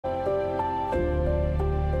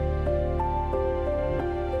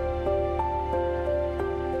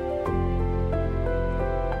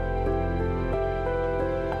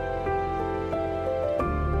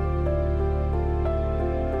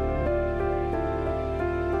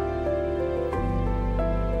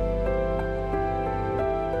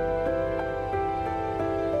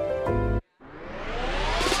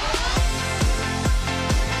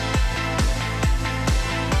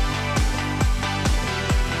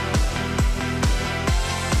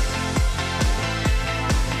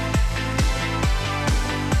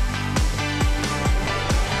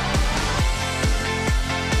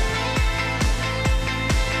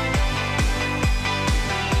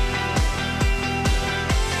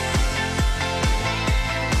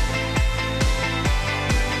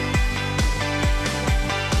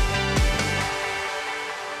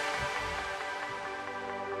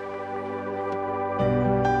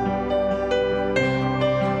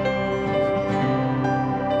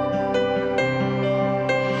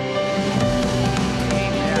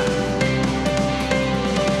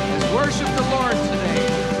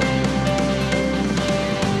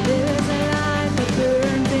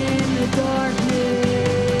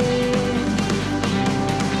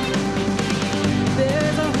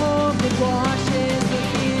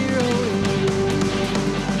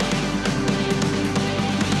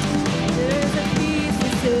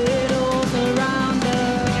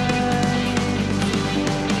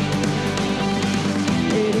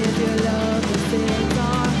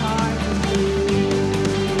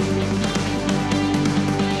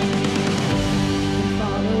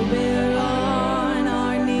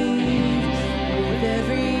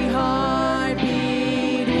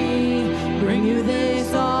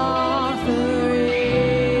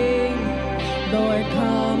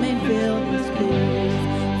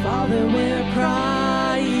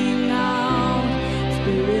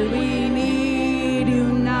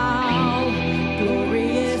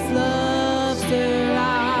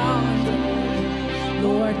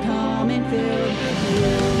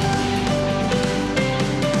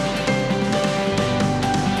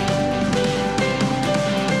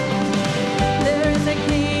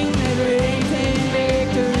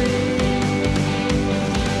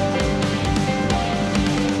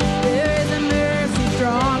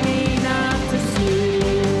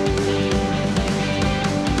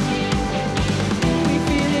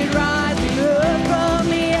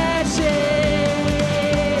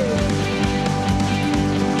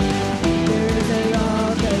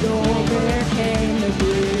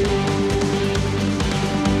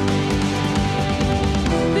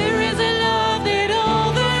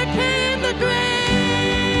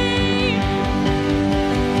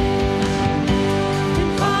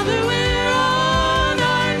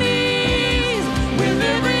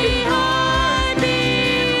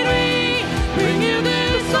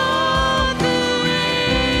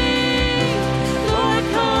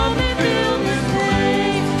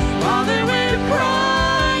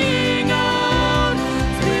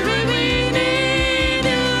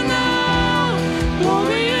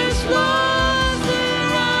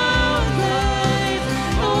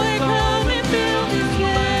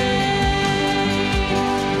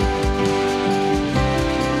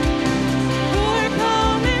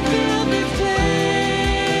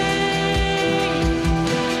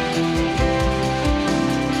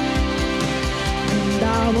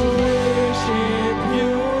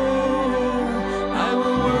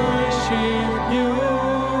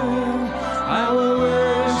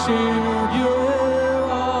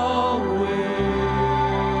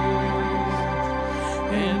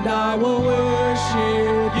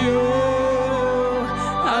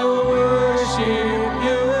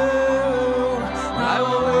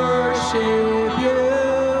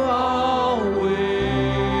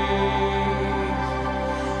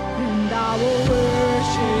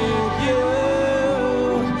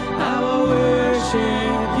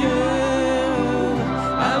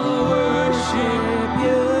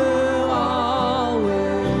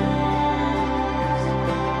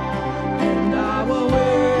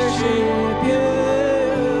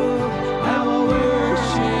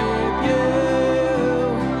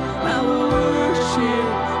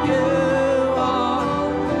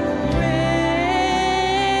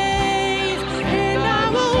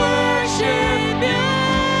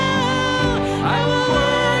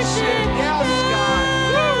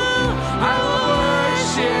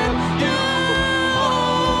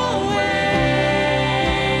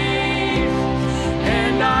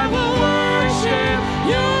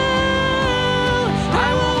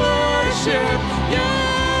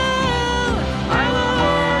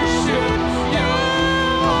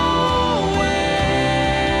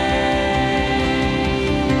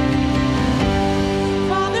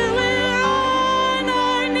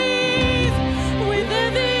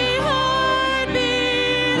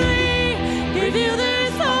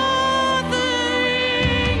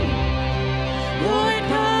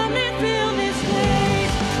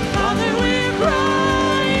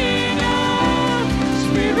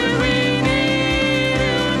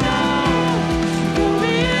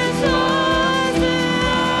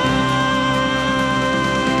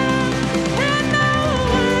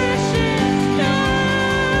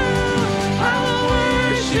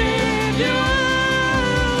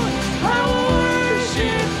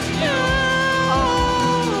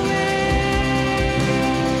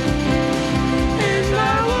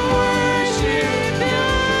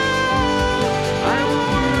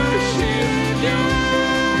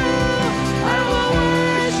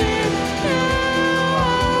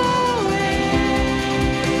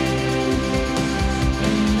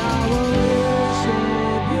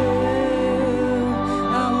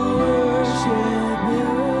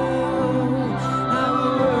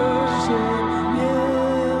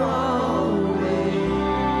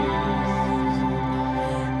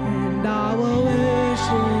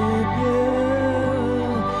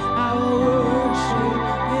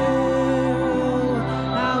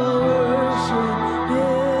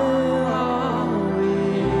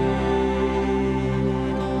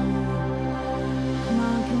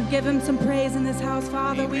Give him some praise in this house,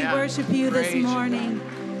 Father. Amen. We worship you Praise this morning.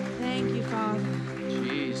 Thank you, Father.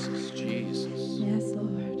 Jesus, Jesus. Yes,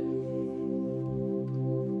 Lord.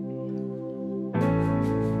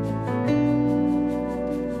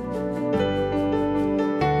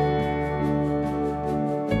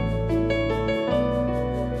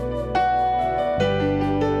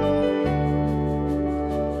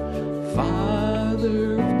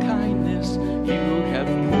 Father of kindness, you have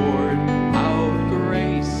poured out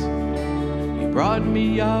grace. brought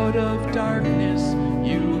me out of darkness.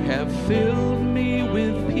 You have filled me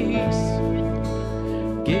with peace.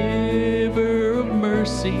 Giver of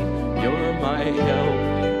mercy, you're my help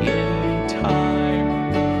in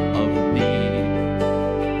time of need.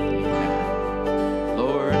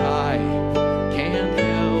 Lord, I can't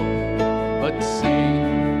help but sing.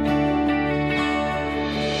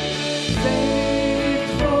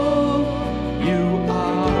 Faithful you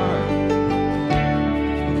are.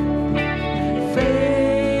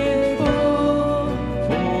 Faithful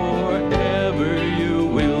forever you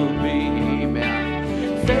will be.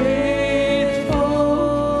 Amen. Faithful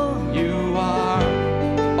you are.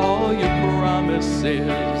 All your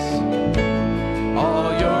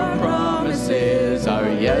promises are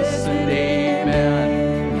yes and amen.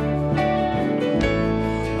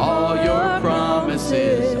 All your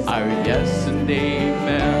promises are yes and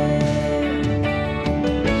amen.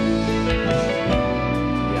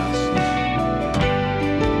 Yes.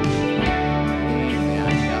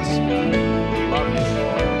 Amen. Yes, God. Love you,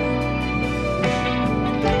 Lord.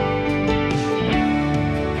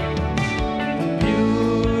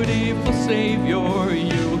 Beautiful Savior,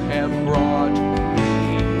 you have brought me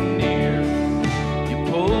near. You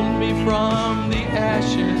pulled me from the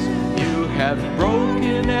ashes. You have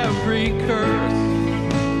broken every curse.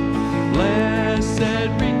 Blessed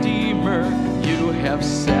Redeemer, you have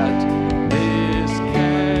set this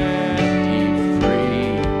captive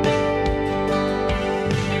free.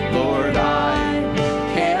 Lord, I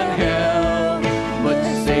can't help but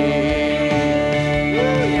sing.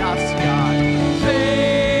 Yes, God.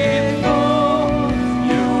 Faithful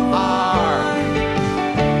you are.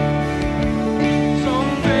 So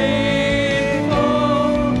faithful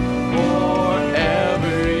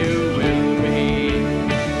forever you will be.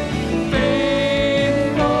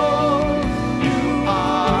 Faithful you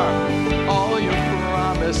are. All your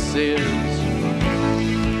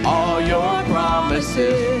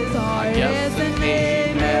promises are yes and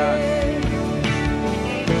amen.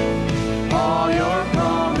 All your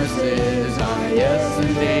promises are yes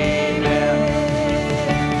and amen.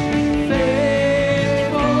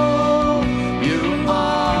 Faithful you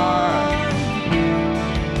are.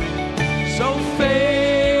 So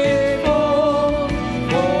faithful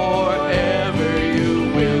forever you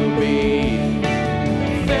will be.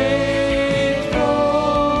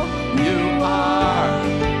 Faithful you are.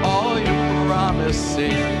 All your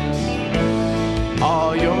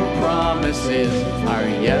promises are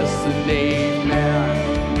yes and amen.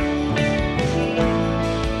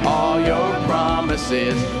 All your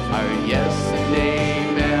promises are yes and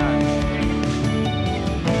amen.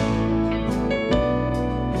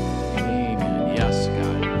 Amen. Yes,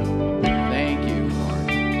 God. Thank you, Lord,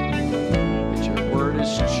 that your word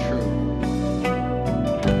is true.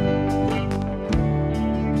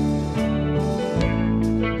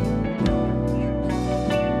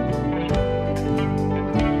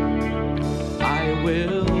 I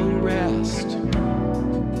will rest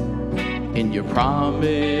in your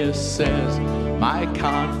promises. My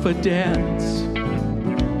confidence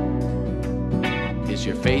is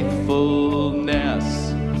your faithfulness.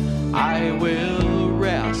 I will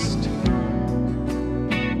rest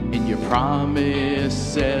in your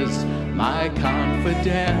promises. My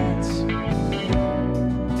confidence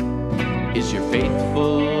is your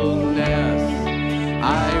faithfulness.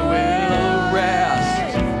 I will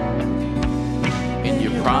rest in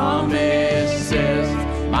your promises.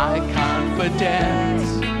 My confidence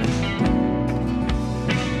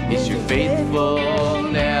is your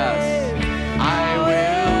faithfulness. I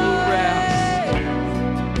will rest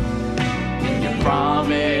in your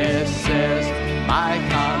promises. My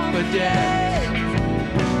confidence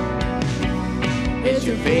is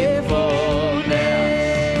your faithfulness.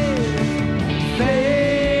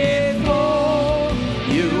 Faithful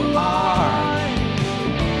you are.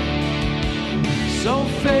 So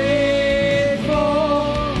faithful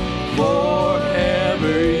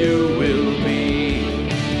forever you will be.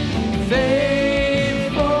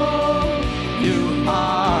 Faithful you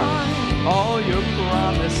are. All your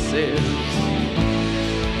promises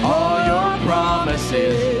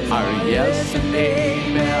are yes and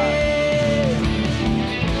amen.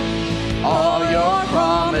 All your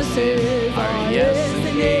promises are yes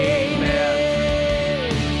and amen.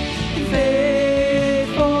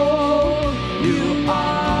 Faithful you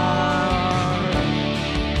are.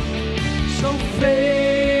 So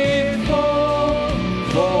faithful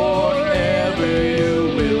forever you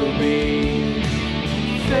will be.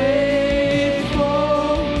 Faithful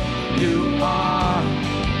you are.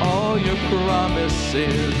 All your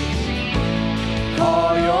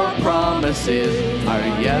promises are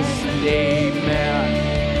yes and amen.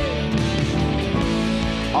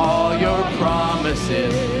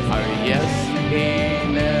 promises are yes, amen.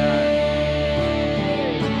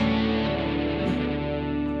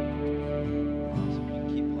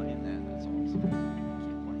 Keep playing that. That's awesome.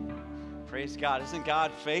 Keep playing. Praise God. Isn't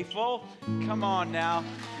God faithful? Come on now.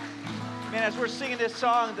 Man, as we're singing this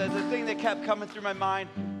song, the thing that kept coming through my mind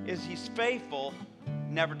is He's faithful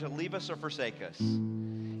never to leave us or forsake us.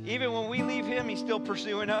 Even when we leave Him, He's still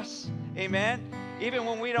pursuing us. Amen? Even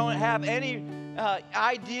when we don't have any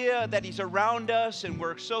idea that He's around us and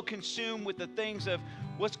we're so consumed with the things of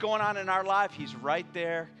what's going on in our life, He's right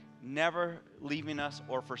there, never leaving us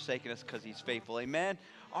or forsaking us because He's faithful. Amen?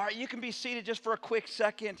 All right, you can be seated just for a quick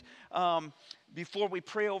second. Before we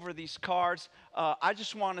pray over these cards, I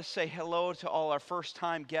just want to say hello to all our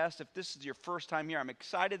first-time guests. If this is your first time here, I'm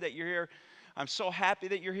excited that you're here. I'm so happy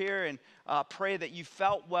that you're here, and pray that you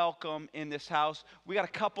felt welcome in this house. We got a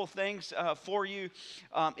couple things for you.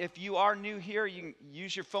 If you are new here, you can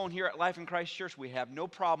use your phone here at Life in Christ Church. We have no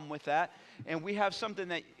problem with that. And we have something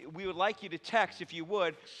that we would like you to text, if you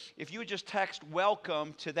would. If you would just text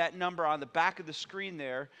 "welcome" to that number on the back of the screen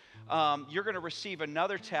there, you're going to receive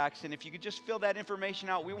another text. And if you could just fill that information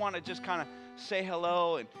out, we want to just kind of say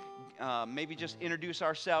hello and maybe just introduce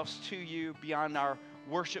ourselves to you beyond our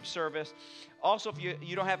worship service. Also, if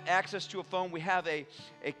you don't have access to a phone, we have a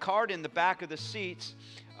card in the back of the seats.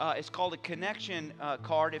 It's called a connection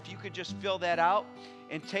card. If you could just fill that out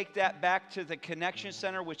and take that back to the connection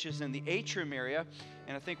center, which is in the atrium area.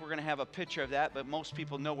 And I think we're going to have a picture of that, but most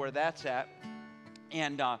people know where that's at.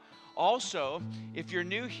 And also, if you're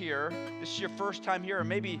new here, this is your first time here, or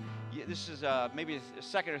maybe this is maybe a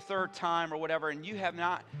second or third time or whatever, and you have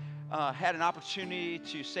not had an opportunity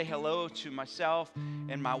to say hello to myself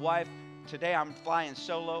and my wife. Today I'm flying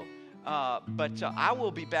solo, but I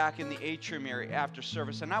will be back in the atrium area after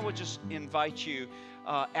service, and I would just invite you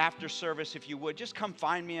after service, if you would, just come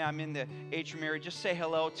find me. I'm in the atrium area. Just say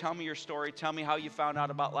hello. Tell me your story. Tell me how you found out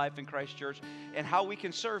about Life in Christ Church and how we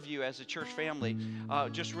can serve you as a church family.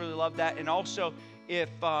 Just really love that. And also, if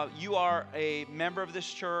you are a member of this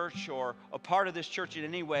church or a part of this church in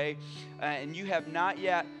any way, and you have not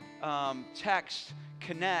yet text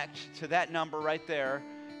connect to that number right there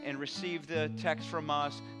and receive the text from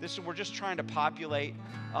us. We're just trying to populate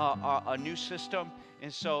a new system.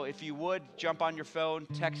 And so if you would, jump on your phone,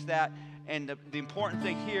 text that. And the important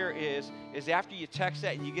thing here is after you text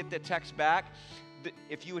that and you get the text back,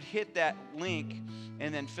 if you would hit that link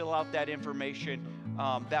and then fill out that information,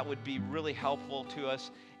 that would be really helpful to us.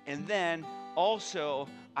 And then also,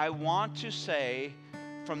 I want to say,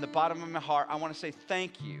 from the bottom of my heart, I want to say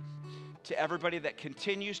thank you to everybody that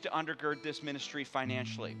continues to undergird this ministry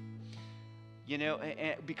financially. You know,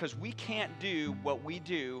 because we can't do what we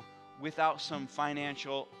do without some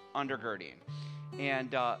financial undergirding.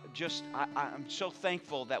 And I'm so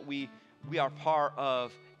thankful that we are part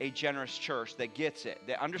of a generous church that gets it,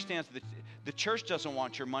 that understands that the church doesn't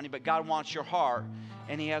want your money, but God wants your heart,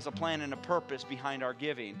 and He has a plan and a purpose behind our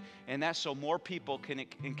giving. And that's so more people can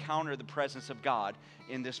encounter the presence of God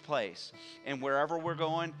in this place. And wherever we're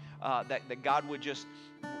going, that God would just,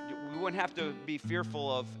 we wouldn't have to be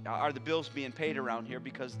fearful of, are the bills being paid around here?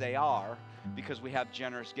 Because they are, because we have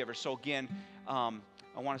generous givers. So again, I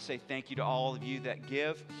want to say thank you to all of you that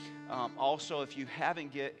give. Also, if you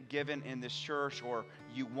haven't given in this church or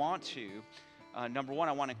you want to, number one,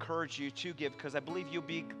 I want to encourage you to give, because I believe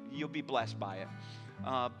you'll be blessed by it.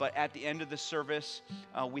 But at the end of the service,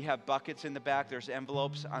 we have buckets in the back. There's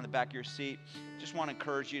envelopes on the back of your seat. Just want to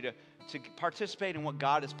encourage you to participate in what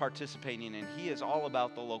God is participating in. He is all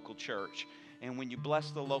about the local church. And when you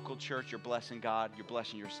bless the local church, you're blessing God, you're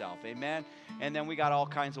blessing yourself. Amen? And then we got all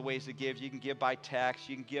kinds of ways to give. You can give by text,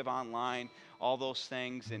 you can give online, all those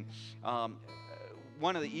things. And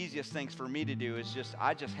one of the easiest things for me to do is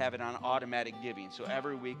I just have it on automatic giving. So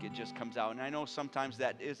every week it just comes out. And I know sometimes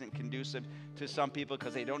that isn't conducive to some people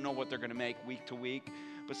because they don't know what they're going to make week to week.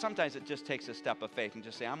 But sometimes it just takes a step of faith and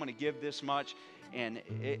just say, I'm going to give this much. And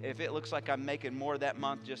if it looks like I'm making more that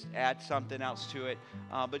month, just add something else to it.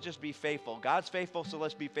 But just be faithful. God's faithful, so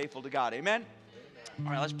let's be faithful to God. Amen?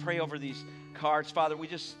 All right, let's pray over these cards. Father, we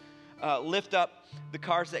just lift up the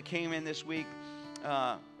cards that came in this week.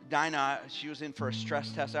 Dinah, she was in for a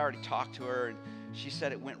stress test. I already talked to her, and she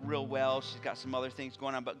said it went real well. She's got some other things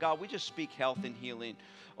going on. But God, we just speak health and healing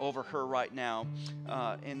over her right now.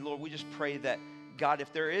 And Lord, we just pray that, God,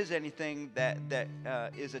 if there is anything that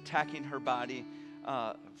is attacking her body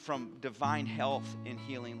from divine health and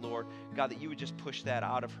healing, Lord, God, that you would just push that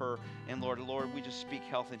out of her. And Lord, we just speak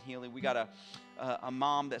health and healing. We got a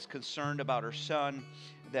mom that's concerned about her son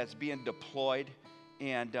that's being deployed,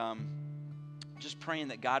 and just praying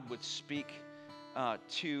that God would speak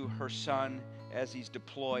to her son as he's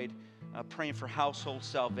deployed, praying for household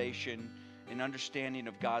salvation and understanding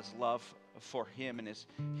of God's love for him and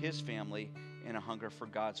his family, and a hunger for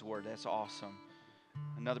God's word. That's awesome.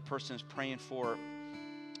 Another person is praying for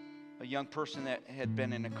a young person that had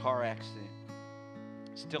been in a car accident,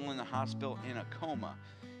 still in the hospital in a coma.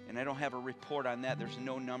 And I don't have a report on that. There's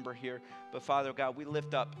no number here. But Father God, we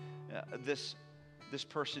lift up this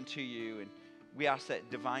person to you, and we ask that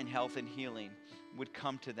divine health and healing would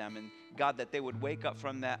come to them. And God, that they would wake up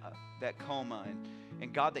from that coma.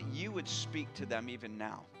 And God, that you would speak to them even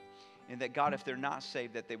now. And that God, if they're not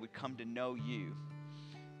saved, that they would come to know you.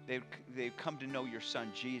 They'd come to know your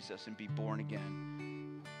son Jesus and be born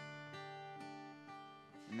again.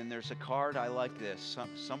 And then there's a card. I like this.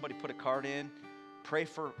 Somebody put a card in. Pray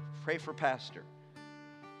for pastor.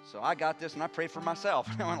 So I got this and I pray for myself.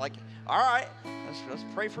 I'm like, all right, let's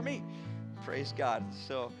pray for me. Praise God.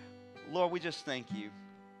 So, Lord, we just thank you.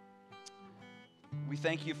 We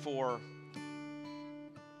thank you for,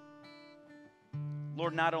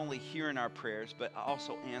 Lord, not only hearing our prayers, but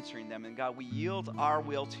also answering them. And God, we yield our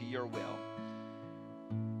will to your will.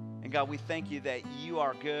 And God, we thank you that you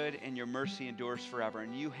are good and your mercy endures forever.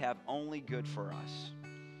 And you have only good for us.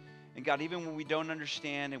 And God, even when we don't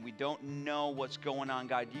understand and we don't know what's going on,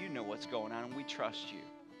 God, you know what's going on, and we trust you.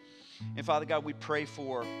 And Father God, we pray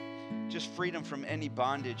for just freedom from any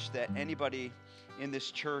bondage that anybody in this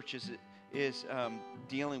church is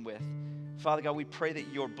dealing with. Father God, we pray that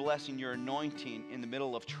your blessing, your anointing in the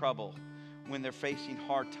middle of trouble when they're facing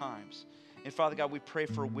hard times. And Father God, we pray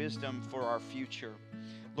for wisdom for our future.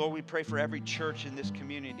 Lord, we pray for every church in this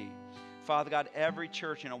community. Father God, every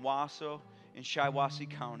church in Owosso, in Shiawassee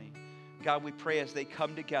County. God, we pray as they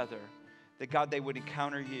come together that, God, they would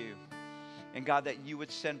encounter you. And, God, that you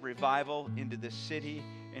would send revival into this city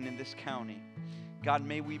and in this county. God,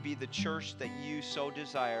 may we be the church that you so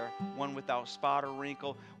desire, one without spot or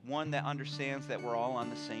wrinkle, one that understands that we're all on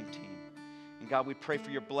the same team. And, God, we pray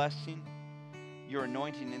for your blessing, your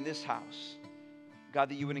anointing in this house. God,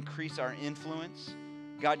 that you would increase our influence.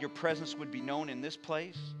 God, your presence would be known in this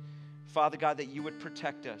place. Father God, that you would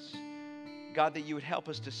protect us. God, that you would help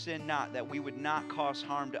us to sin not, that we would not cause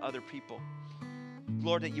harm to other people.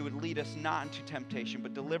 Lord, that you would lead us not into temptation,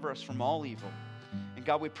 but deliver us from all evil. And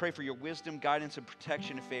God, we pray for your wisdom, guidance, and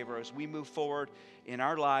protection and favor as we move forward in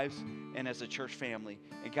our lives and as a church family.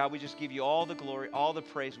 And God, we just give you all the glory, all the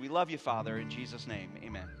praise. We love you, Father, in Jesus' name.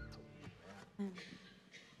 Amen.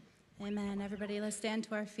 Amen. Everybody, let's stand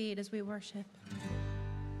to our feet as we worship.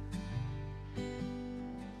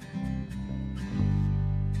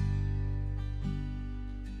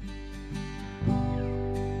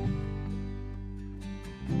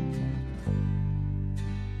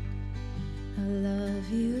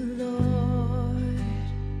 You, Lord,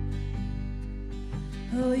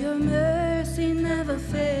 oh, your mercy never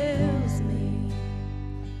fails me.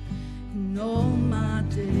 In all my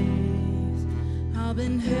days, I've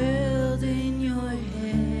been held in your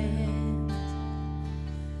hands.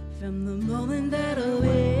 From the moment that I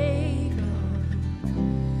wake up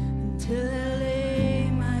until I lay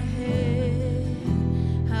my head,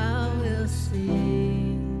 I will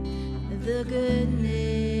sing the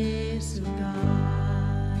goodness of God.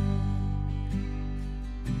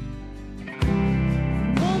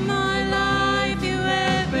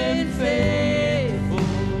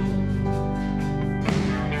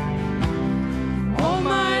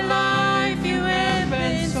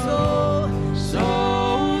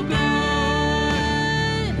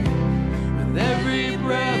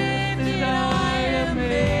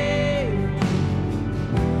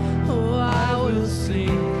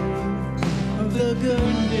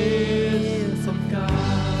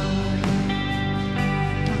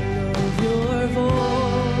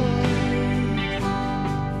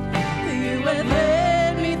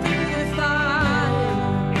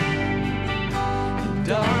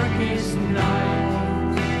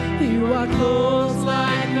 Close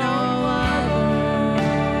like no other.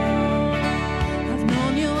 I've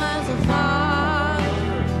known you as a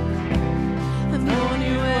father. I've known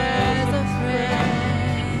you as a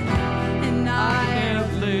friend. And I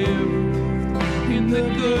have lived in the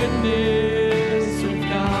goodness of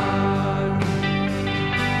God.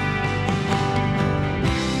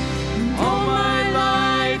 All my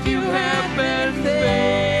life you have been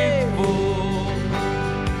faithful.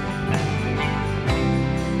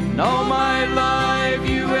 All my life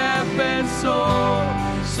you have been so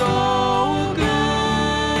good.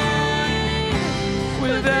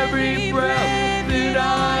 With every breath that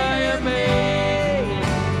I am able,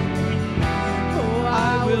 oh,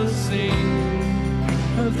 I will sing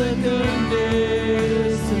of the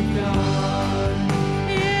goodness of God.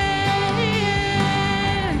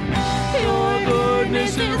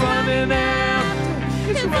 running after,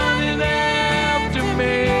 it's running after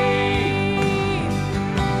me.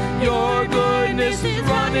 Your goodness is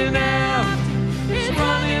running after, it's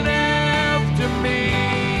running after me.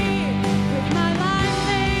 With my life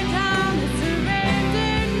laid down and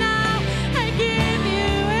surrendered now, I give you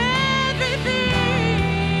everything.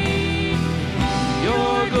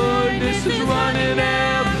 Your goodness is running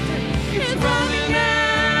after, it's running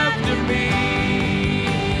after me.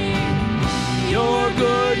 Your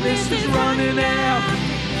goodness is running after,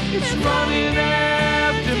 it's running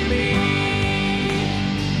after me.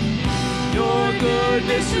 Your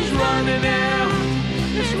goodness is running after,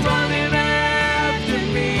 it's running after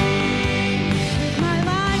me. With my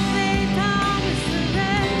life laid down and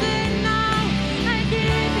surrendered now, I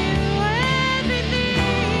give you everything.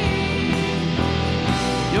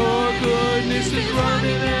 Your goodness is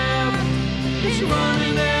running after, it's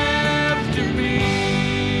running after me.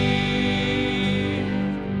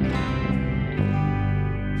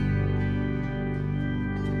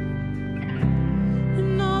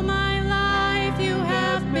 And all my life you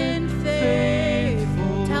have been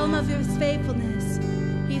faithful. Tell him of his faithfulness.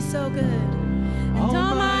 He's so good. And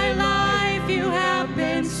all my life you have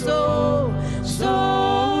been so,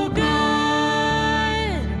 so good.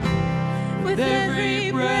 With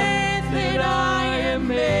every breath that I am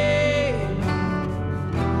made,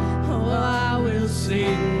 oh, I will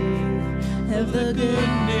sing of the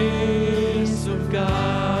goodness of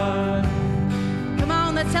God. Come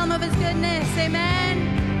on, let's tell him of his goodness. Amen.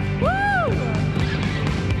 Woo!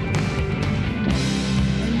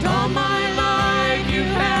 And all my life you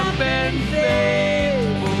have been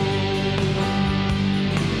faithful.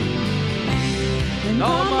 And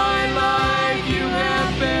all my life you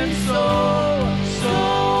have been so,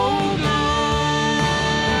 so good.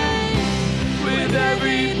 With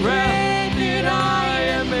every breath that I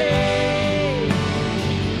am able,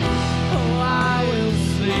 oh, I will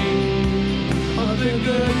sing of the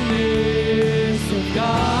goodness of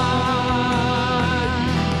God.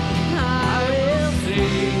 I will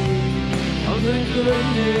sing of the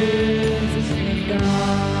goodness of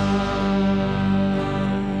God.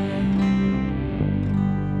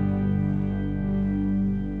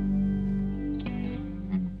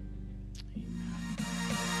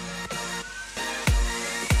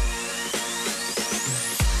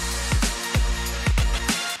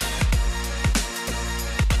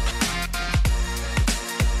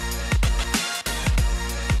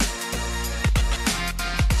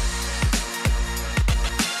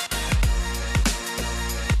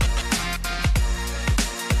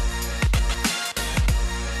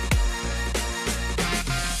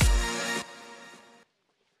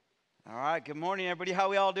 All right, good morning, everybody. How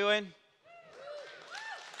we all doing?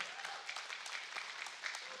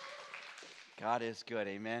 God is good,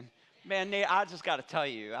 amen. Man, Nate, I just got to tell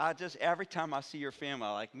you, every time I see your family,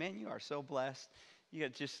 I'm like, man, you are so blessed. You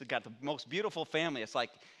just got the most beautiful family. It's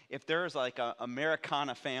like, if there's like a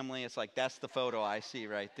Americana family, it's like, that's the photo I see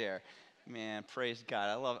right there. Man, praise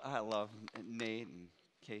God. I love Nate and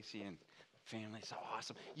Casey and family. So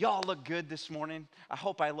awesome. Y'all look good this morning. I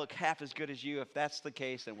hope I look half as good as you. If that's the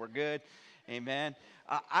case, then we're good. Amen.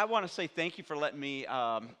 I want to say thank you for letting me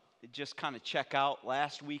just kind of check out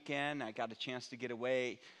last weekend. I got a chance to get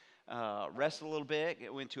away, rest a little bit. I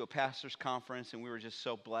went to a pastor's conference, and we were just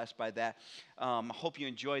so blessed by that. I hope you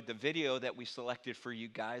enjoyed the video that we selected for you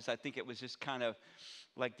guys. I think it was just kind of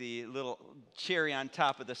like the little cherry on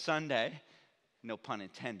top of the sundae, no pun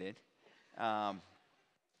intended.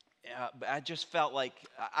 But I just felt like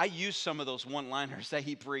I used some of those one-liners that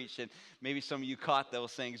he preached, and maybe some of you caught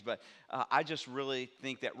those things, but I just really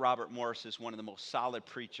think that Robert Morris is one of the most solid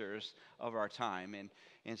preachers of our time.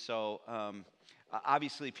 And so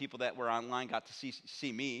obviously people that were online got to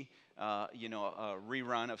see me, a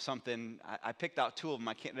rerun of something. I picked out two of them.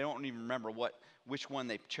 I don't even remember which one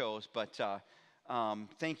they chose, but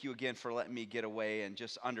thank you again for letting me get away and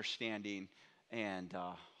just understanding, and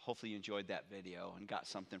hopefully you enjoyed that video and got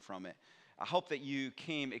something from it. I hope that you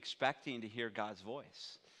came expecting to hear God's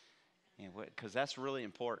voice, because that's really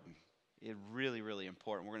important. It's really, really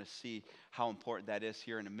important. We're going to see how important that is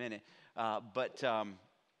here in a minute. But on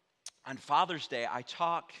Father's Day, I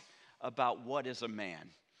talk about what is a man.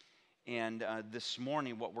 And this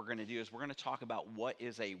morning, what we're going to do is we're going to talk about what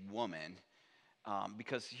is a woman.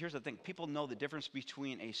 Because here's the thing. People know the difference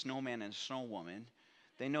between a snowman and a snowwoman.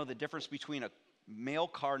 They know the difference between a male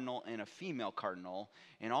cardinal and a female cardinal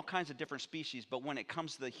and all kinds of different species. But when it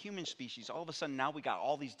comes to the human species, all of a sudden now we got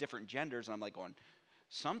all these different genders. And I'm like going,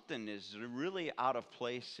 something is really out of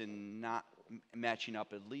place and not matching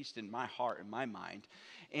up, at least in my heart and my mind.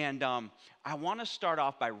 And I want to start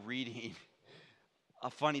off by reading a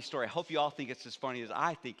funny story. I hope you all think it's as funny as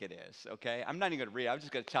I think it is, okay? I'm not even going to read it. I'm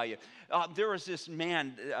just going to tell you. There was this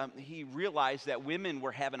man, he realized that women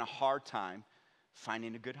were having a hard time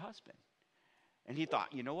finding a good husband. And he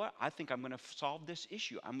thought, you know what? I think I'm going to solve this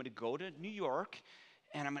issue. I'm going to go to New York,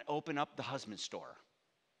 and I'm going to open up the husband store.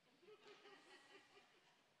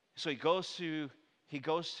 So he goes to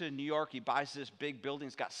New York. He buys this big building.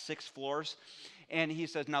 It's got 6 floors. And he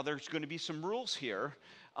says, now there's going to be some rules here.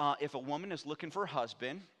 If a woman is looking for a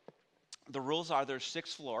husband, the rules are there's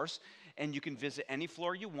 6 floors, and you can visit any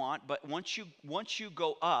floor you want. But once you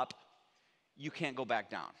go up, you can't go back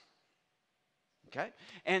down. Okay?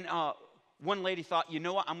 And one lady thought, you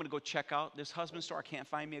know what? I'm going to go check out this husband store. I can't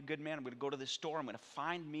find me a good man. I'm going to go to this store. I'm going to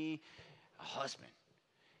find me a husband.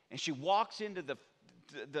 And she walks into the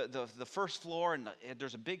first floor, and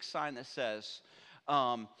there's a big sign that says,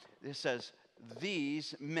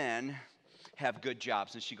 these men have good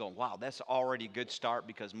jobs. And she goes, wow, that's already a good start,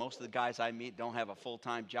 because most of the guys I meet don't have a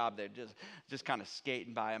full-time job. They're just kind of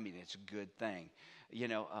skating by. I mean, it's a good thing. You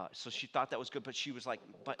know, so she thought that was good, but she was like,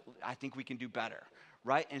 but I think we can do better,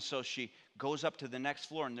 right? And so she goes up to the next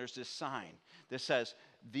floor, and there's this sign that says,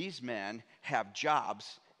 these men have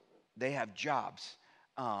jobs. They have jobs,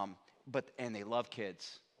 and they love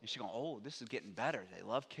kids. And she goes, oh, this is getting better. They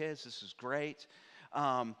love kids. This is great.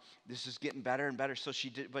 This is getting better and better. So she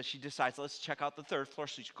decides, let's check out the 3rd floor.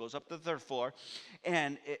 So she goes up to the 3rd floor,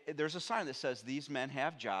 and there's a sign that says, these men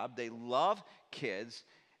have jobs. They love kids,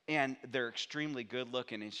 and they're extremely good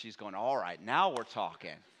looking. And she's going, all right, now we're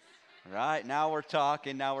talking. Right? Now we're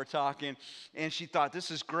talking. And she thought, this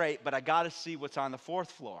is great, but I got to see what's on the 4th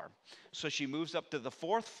floor. So she moves up to the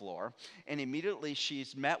 4th floor, and immediately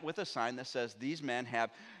she's met with a sign that says, these men have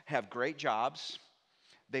great jobs.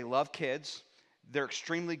 They love kids. They're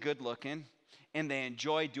extremely good looking, and they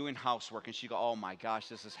enjoy doing housework. And she goes, oh my gosh,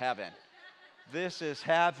 this is heaven. This is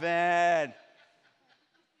heaven.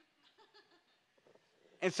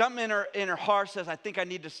 And something in her heart says, I think I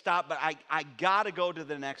need to stop, but I got to go to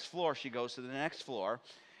the next floor. She goes to the next floor,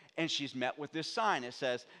 and she's met with this sign. It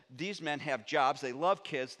says, these men have jobs. They love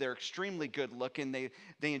kids. They're extremely good looking. They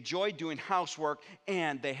enjoy doing housework,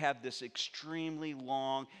 and they have this extremely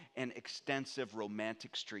long and extensive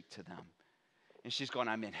romantic streak to them. And she's going,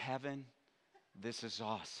 I'm in heaven. This is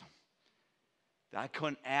awesome. I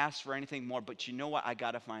couldn't ask for anything more, but you know what? I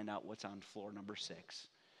got to find out what's on floor number 6.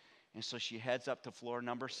 And so she heads up to floor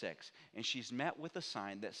number 6, and she's met with a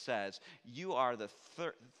sign that says, you are the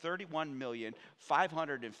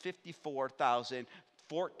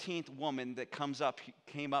 31,554,014th woman that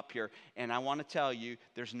came up here, and I want to tell you,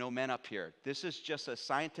 there's no men up here. This is just a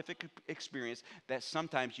scientific experience that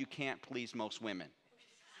sometimes you can't please most women.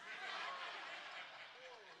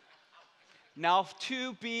 Now,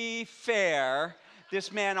 to be fair,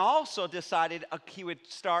 this man also decided he would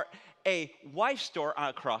start a wife store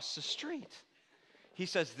across the street. He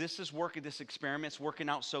says, this experiment's working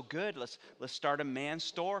out so good. Let's start a man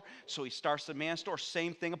store. So he starts the man store.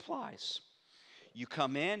 Same thing applies. You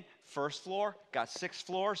come in, 1st floor, got 6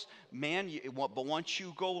 floors. Man, but once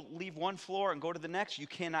you leave one floor and go to the next, you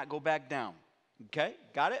cannot go back down. Okay,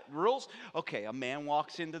 got it? Rules? Okay, a man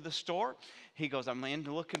walks into the store. He goes, I'm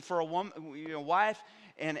looking for a woman, wife.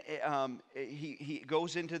 And he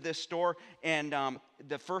goes into this store, and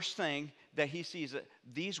the first thing that he sees,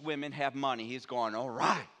 these women have money. He's going, all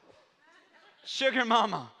right, sugar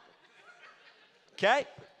mama. Okay?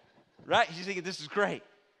 Right? He's thinking, this is great.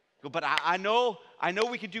 But I know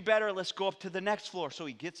we could do better. Let's go up to the next floor. So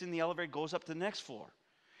he gets in the elevator, goes up to the next floor.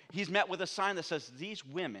 He's met with a sign that says, these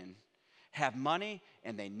women have money,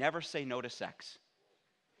 and they never say no to sex.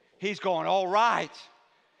 He's going, all right.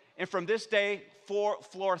 And from this day,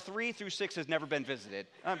 floor 3 through 6 has never been visited.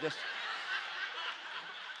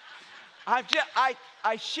 I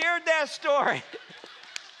shared that story.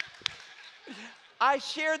 I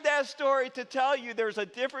shared that story to tell you there's a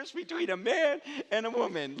difference between a man and a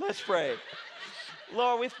woman. Let's pray.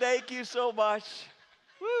 Lord, we thank you so much.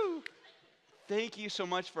 Woo. Thank you so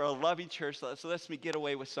much for a loving church. So let me get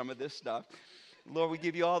away with some of this stuff. Lord, we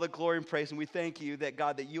give you all the glory and praise, and we thank you that,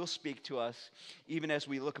 God, that you'll speak to us even as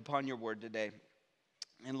we look upon your word today.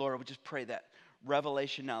 And Lord, we just pray that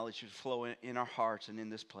revelation knowledge would flow in our hearts and in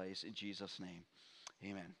this place. In Jesus' name,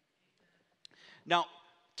 amen. Now,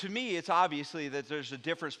 to me, it's obviously that there's a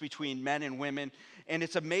difference between men and women, and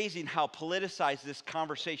it's amazing how politicized this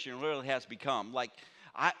conversation really has become. Like,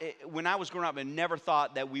 when I was growing up, I never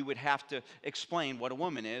thought that we would have to explain what a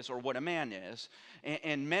woman is or what a man is.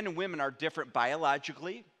 And men and women are different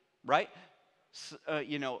biologically, right?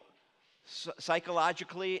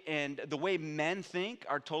 Psychologically, and the way men think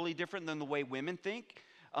are totally different than the way women think.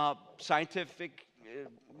 Scientific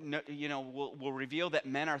will reveal that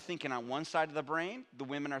men are thinking on one side of the brain, the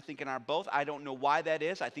women are thinking on both. I don't know why that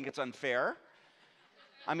is. I think it's unfair.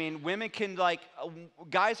 I mean, women can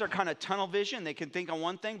guys are kind of tunnel vision. They can think on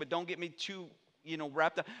one thing, but don't get me too,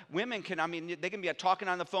 wrapped up. Women can, they can be talking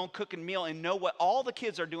on the phone, cooking meal, and know what all the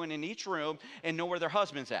kids are doing in each room and know where their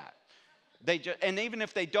husband's at. And even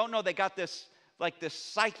if they don't know, they got this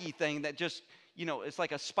psyche thing that just, it's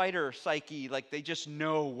like a spider psyche. Like they just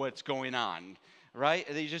know what's going on, right?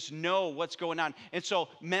 They just know what's going on. And so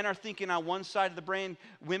men are thinking on one side of the brain,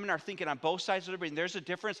 women are thinking on both sides of the brain. There's a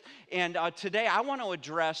difference. And today I want to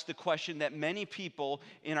address the question that many people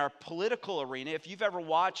in our political arena, if you've ever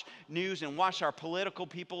watched news and watched our political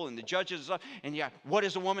people and the judges and stuff, and what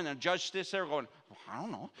is a woman? And a judge sits there going, I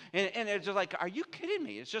don't know. And it's just like, are you kidding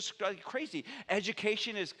me? It's just like crazy.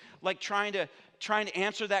 Education is like trying to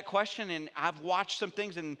answer that question. And I've watched some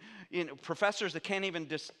things, and professors that can't even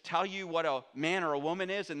just tell you what a man or a woman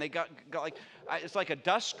is, and they got like, it's like a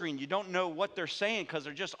dust screen. You don't know what they're saying because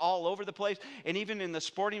they're just all over the place. And even in the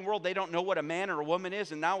sporting world, they don't know what a man or a woman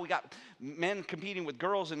is. And now we got men competing with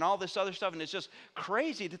girls and all this other stuff, and it's just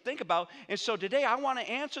crazy to think about. And so today I want to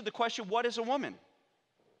answer the question, what is a woman?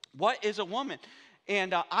 What is a woman?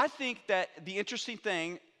 And I think that the interesting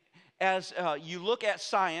thing, as you look at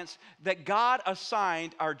science, that God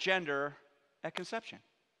assigned our gender at conception.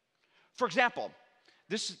 For example,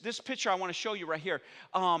 this picture I want to show you right here.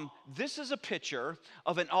 This is a picture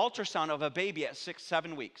of an ultrasound of a baby at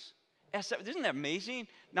 6-7 weeks. Isn't that amazing?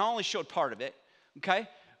 Not only showed part of it, okay,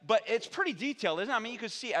 but it's pretty detailed, isn't it? I mean, you can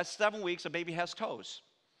see at 7 weeks a baby has toes.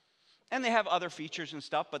 And they have other features and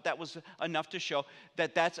stuff, but that was enough to show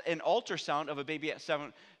that that's an ultrasound of a baby at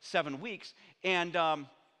 7 weeks. And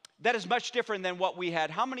that is much different than what we had.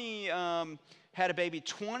 How many had a baby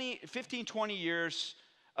 15, 20 years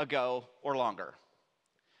ago or longer?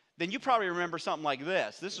 Then you probably remember something like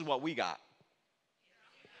this. This is what we got.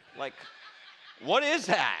 Like, what is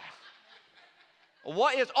that?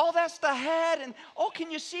 That's the head. And,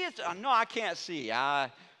 can you see it? No, I can't see. I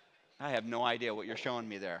have no idea what you're showing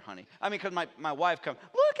me there, honey. I mean, because my wife comes,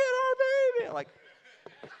 look at our baby. Like,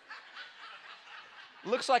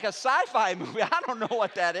 looks like a sci-fi movie. I don't know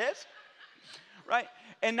what that is, right?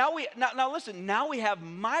 And now listen, now we have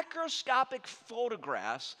microscopic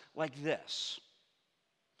photographs like this.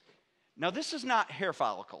 Now, this is not hair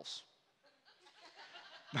follicles.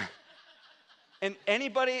 And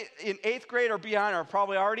anybody in 8th grade or beyond are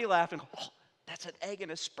probably already laughing, that's an egg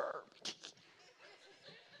and a sperm.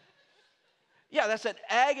 Yeah, that's an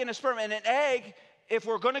egg and a sperm. And an egg, if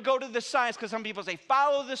we're going to go to the science, because some people say,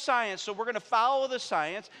 follow the science. So we're going to follow the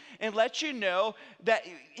science and let you know that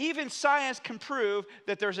even science can prove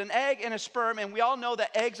that there's an egg and a sperm. And we all know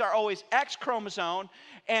that eggs are always X chromosome.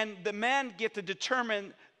 And the men get to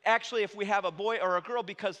determine actually if we have a boy or a girl,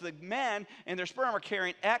 because the men and their sperm are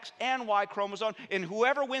carrying X and Y chromosome. And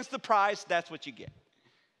whoever wins the prize, that's what you get.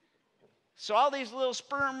 So all these little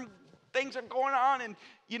sperm things are going on, and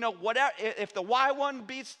whatever. If the Y one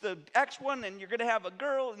beats the X one, and you're going to have a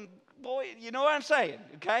girl and boy, you know what I'm saying,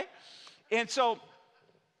 okay? And so,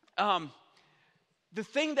 the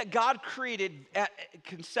thing that God created at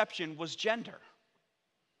conception was gender.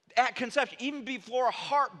 At conception, even before a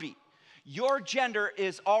heartbeat, your gender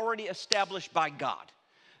is already established by God.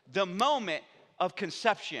 The moment of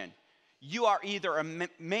conception, you are either a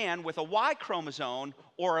man with a Y chromosome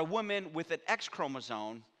or a woman with an X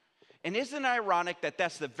chromosome. And isn't it ironic that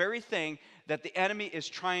that's the very thing that the enemy is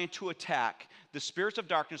trying to attack? The spirits of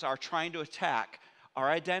darkness are trying to attack our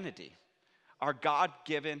identity, our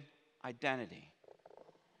God-given identity.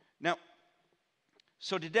 Now,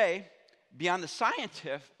 so today, beyond the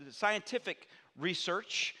scientific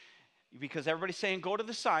research, because everybody's saying go to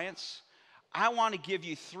the science, I want to give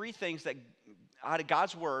you 3 things that out of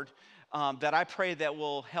God's word that I pray that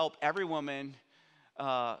will help every woman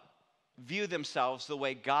view themselves the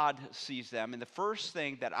way God sees them. And the first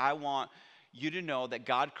thing that I want you to know, that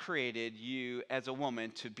God created you as a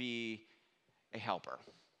woman to be a helper.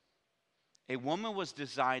 A woman was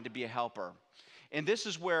designed to be a helper. And this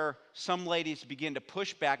is where some ladies begin to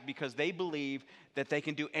push back because they believe that they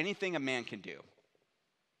can do anything a man can do.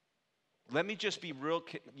 Let me just be real.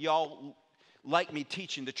 Y'all like me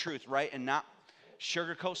teaching the truth, right? And not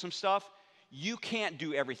sugarcoat some stuff. You can't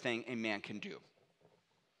do everything a man can do.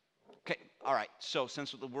 Okay, all right, so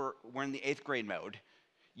since we're in the 8th grade mode,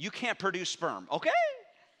 you can't produce sperm, okay?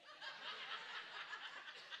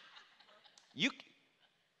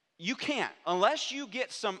 You can't, unless you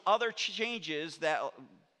get some other changes that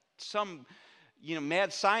some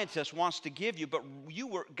mad scientist wants to give you, but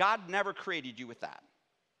God never created you with that,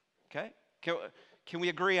 okay? Can we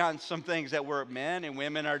agree on some things that we're men and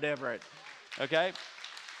women are different? Okay?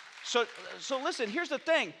 So listen, here's the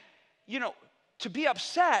thing. To be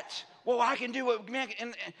upset, well, I can do what man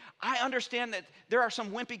can, and I understand that there are some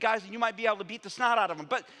wimpy guys and you might be able to beat the snot out of them.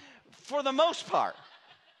 But for the most part,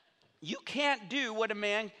 you can't do what a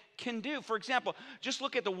man can do. For example, just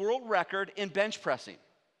look at the world record in bench pressing.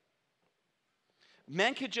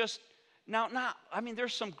 Men could just,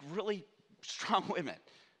 there's some really strong women.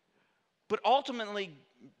 But ultimately,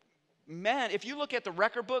 men, if you look at the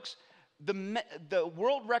record books, the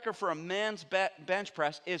world record for a man's bench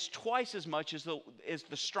press is twice as much as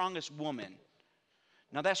the strongest woman.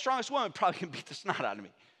 Now, that strongest woman probably can beat the snot out of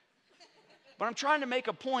me. But I'm trying to make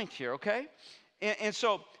a point here, okay? And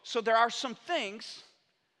so there are some things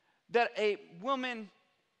that a woman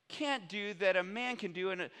can't do that a man can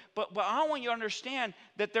do. But I want you to understand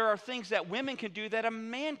that there are things that women can do that a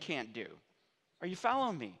man can't do. Are you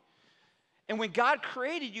following me? And when God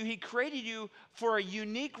created you, he created you for a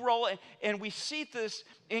unique role. And we see this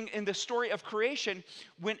in the story of creation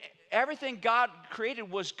when everything God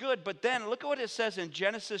created was good. But then look at what it says in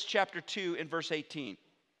Genesis chapter 2 in verse 18.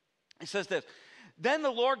 It says this, then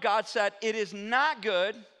the Lord God said, it is not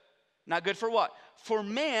good for what? For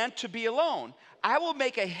man to be alone. I will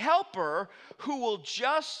make a helper who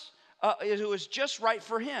is just right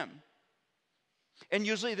for him. And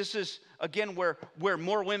usually this is, again, where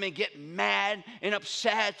more women get mad and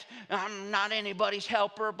upset. I'm not anybody's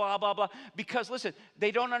helper, blah, blah, blah. Because, listen,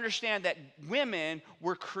 they don't understand that women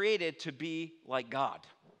were created to be like God.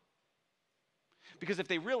 Because if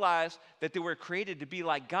they realized that they were created to be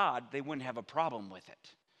like God, they wouldn't have a problem with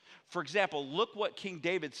it. For example, look what King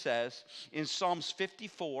David says in Psalms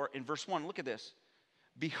 54 in verse 1. Look at this.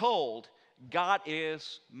 Behold, God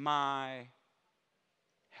is my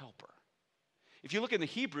helper. If you look in the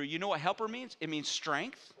Hebrew, you know what helper means? It means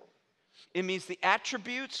strength. It means the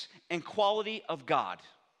attributes and quality of God.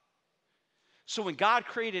 So when God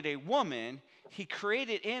created a woman, he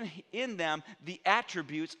created in them the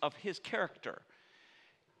attributes of his character.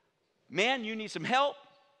 Man, you need some help.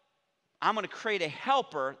 I'm going to create a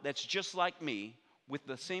helper that's just like me with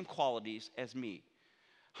the same qualities as me.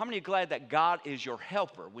 How many are glad that God is your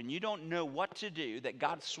helper? When you don't know what to do, that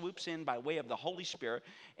God swoops in by way of the Holy Spirit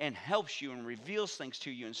and helps you and reveals things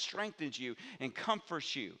to you and strengthens you and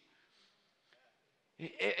comforts you.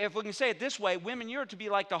 If we can say it this way, women, you're to be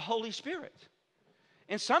like the Holy Spirit.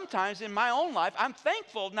 And sometimes in my own life, I'm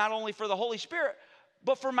thankful not only for the Holy Spirit,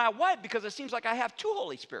 but for my wife, because it seems like I have two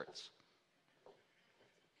Holy Spirits.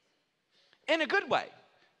 In a good way.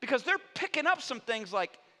 Because they're picking up some things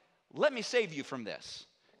like, let me save you from this.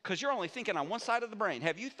 Because you're only thinking on one side of the brain.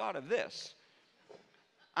 Have you thought of this?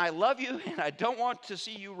 I love you and I don't want to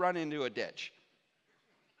see you run into a ditch.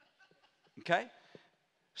 Okay?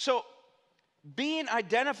 So, being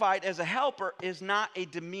identified as a helper is not a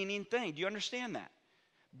demeaning thing. Do you understand that?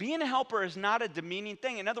 Being a helper is not a demeaning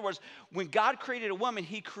thing. In other words, when God created a woman,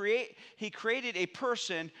 he created a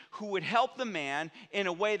person who would help the man in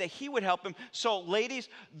a way that he would help him. So, ladies,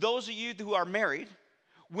 those of you who are married,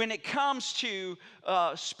 when it comes to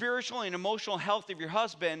spiritual and emotional health of your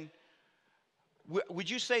husband, would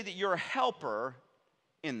you say that you're a helper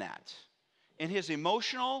in that? In his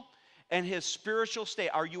emotional and his spiritual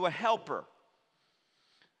state, are you a helper?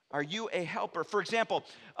 Are you a helper? For example,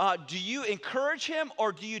 do you encourage him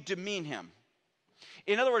or do you demean him?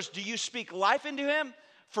 In other words, do you speak life into him?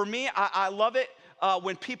 For me, I love it.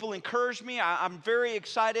 When people encourage me, I'm very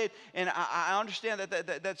excited, and I understand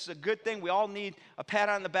that that's a good thing. We all need a pat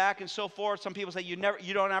on the back and so forth. Some people say you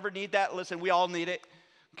don't ever need that. Listen, we all need it.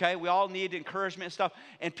 Okay, we all need encouragement and stuff,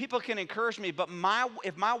 and people can encourage me. But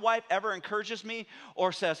if my wife ever encourages me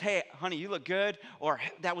or says, "Hey, honey, you look good," or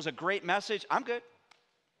 "That was a great message," I'm good.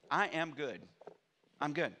 I am good.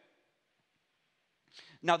 I'm good.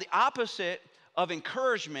 Now, the opposite of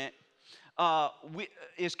encouragement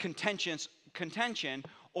is contention,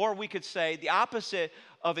 or we could say the opposite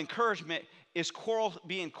of encouragement is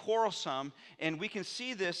being quarrelsome, and we can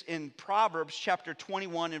see this in Proverbs chapter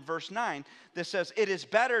 21 and verse 9 that says, it is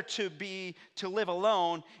better to live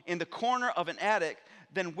alone in the corner of an attic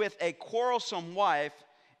than with a quarrelsome wife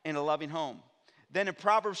in a loving home. Then in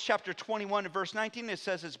Proverbs chapter 21 and verse 19, it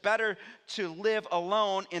says it's better to live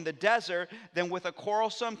alone in the desert than with a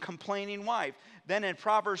quarrelsome, complaining wife. Then in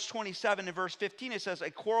Proverbs 27 and verse 15, it says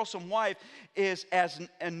a quarrelsome wife is as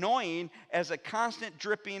annoying as a constant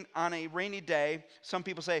dripping on a rainy day. Some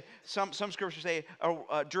people say, some scriptures say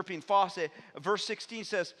a dripping faucet. Verse 16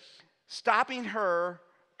 says, stopping her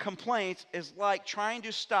complaints is like trying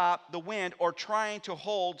to stop the wind or trying to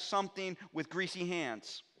hold something with greasy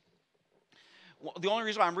hands. the only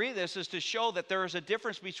reason why I'm reading this is to show that there is a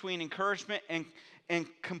difference between encouragement and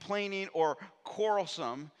complaining or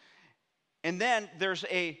quarrelsome. And then there's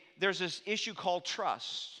this issue called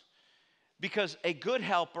trust. Because a good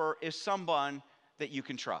helper is someone that you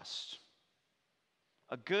can trust.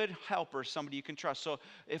 A good helper is somebody you can trust. So,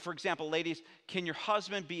 if, for example, ladies, can your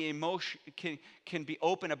husband be can be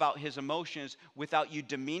open about his emotions without you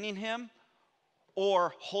demeaning him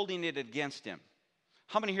or holding it against him?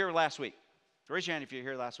 How many here last week? Raise your hand if you're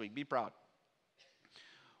here last week. Be proud.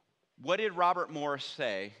 What did Robert Morris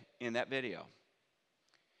say in that video?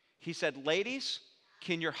 He said, ladies,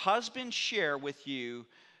 can your husband share with you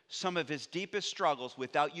some of his deepest struggles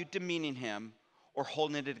without you demeaning him or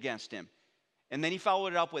holding it against him? And then he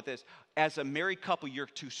followed it up with this: as a married couple, you're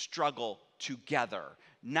to struggle together.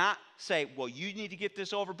 Not say, well, you need to get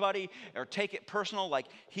this over, buddy, or take it personal, like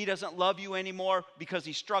he doesn't love you anymore because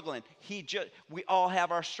he's struggling. We all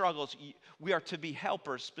have our struggles. We are to be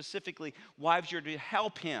helpers. Specifically, wives, you're to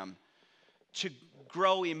help him to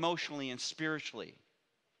grow emotionally and spiritually.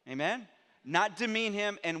 Amen? Not demean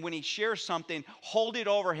him, and when he shares something, hold it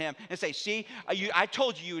over him and say, see, I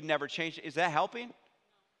told you would never change. Is that helping?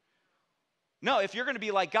 No, if you're going to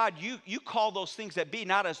be like God, you call those things that be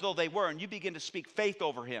not as though they were, and you begin to speak faith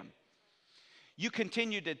over him. You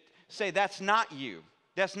continue to say, that's not you.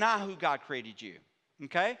 That's not who God created you.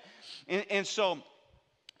 Okay? And so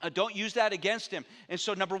don't use that against him. And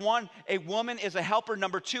so number one, a woman is a helper.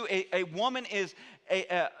 Number two, a woman is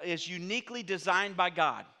uniquely designed by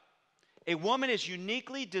God. A woman is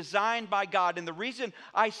uniquely designed by God. And the reason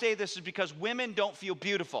I say this is because women don't feel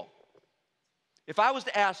beautiful. If I was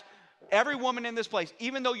to ask every woman in this place,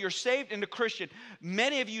 even though you're saved and a Christian,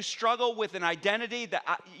 many of you struggle with an identity that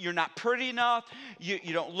you're not pretty enough, you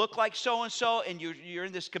don't look like so-and-so, and you're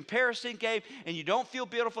in this comparison game, and you don't feel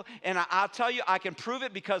beautiful. And I'll tell you, I can prove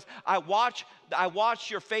it because I watch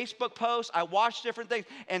your Facebook posts, I watch different things,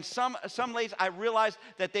 and some ladies, I realize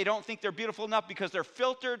that they don't think they're beautiful enough because they're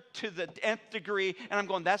filtered to the nth degree, and I'm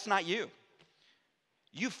going, that's not you.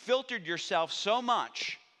 You filtered yourself so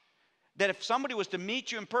much that if somebody was to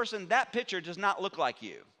meet you in person, that picture does not look like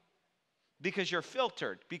you because you're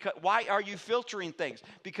filtered. Why are you filtering things?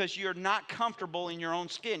 Because you're not comfortable in your own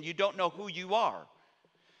skin. You don't know who you are.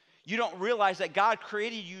 You don't realize that God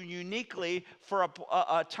created you uniquely for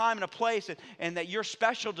a time and a place, and that you're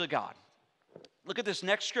special to God. Look at this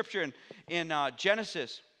next scripture in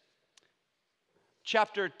Genesis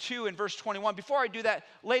chapter 2 and verse 21. Before I do that,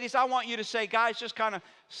 ladies, I want you to say, guys, just kind of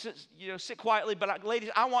sit quietly, but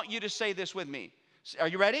ladies, I want you to say this with me. Are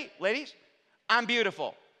you ready, ladies? I'm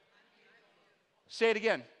beautiful. Say it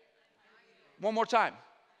again. One more time.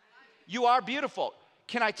 You are beautiful.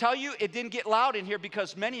 Can I tell you, it didn't get loud in here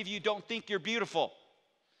because many of you don't think you're beautiful.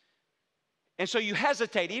 And so you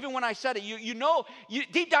hesitate. Even when I said it, you know,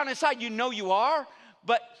 deep down inside, you know you are,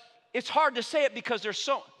 but it's hard to say it because there's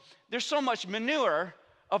so much manure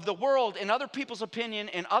of the world and other people's opinion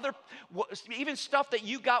and even stuff that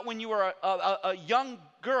you got when you were a young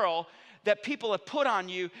girl that people have put on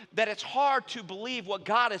you, that it's hard to believe what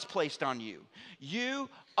God has placed on you. You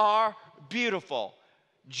are beautiful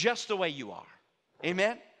just the way you are.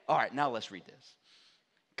 Amen? All right, now let's read this.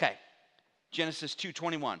 Okay, Genesis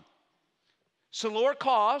 2:21. So the Lord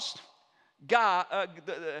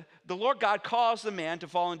God caused the man to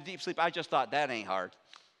fall into deep sleep. I just thought, that ain't hard.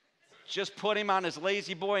 Just put him on his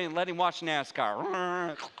lazy boy and let him watch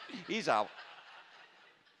NASCAR. He's out.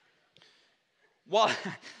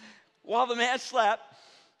 While the man slept,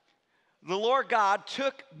 the Lord God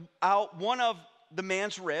took out one of the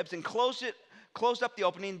man's ribs and closed up the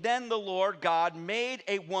opening. Then the Lord God made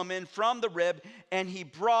a woman from the rib, and he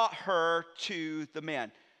brought her to the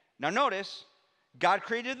man. Now notice, God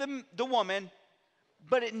created the woman,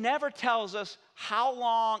 but it never tells us how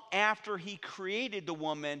long after he created the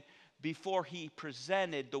woman before he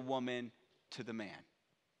presented the woman to the man.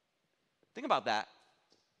 Think about that.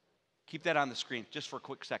 Keep that on the screen just for a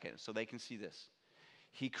quick second so they can see this.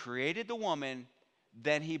 He created the woman,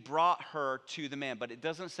 then he brought her to the man. But it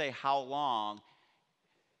doesn't say how long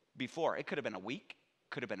before. It could have been a week,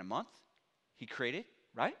 could have been a month. He created,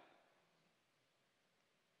 right?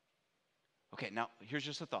 Okay, now here's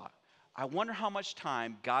just a thought. I wonder how much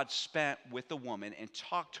time God spent with the woman and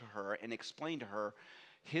talked to her and explained to her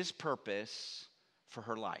his purpose for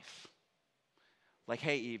her life. Like,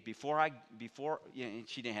 hey, Eve,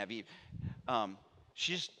 she didn't have Eve.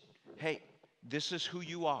 Hey, this is who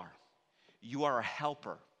you are. You are a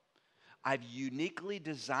helper. I've uniquely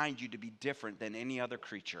designed you to be different than any other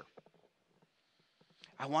creature.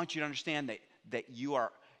 I want you to understand that you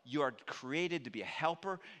are You are created to be a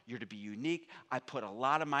helper. You're to be unique. I put a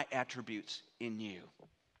lot of my attributes in you.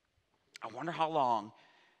 I wonder how long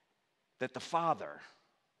that the father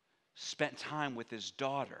spent time with his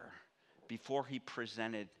daughter before he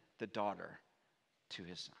presented the daughter to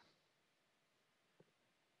his son.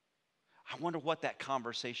 I wonder what that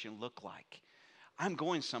conversation looked like. I'm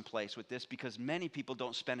going someplace with this because many people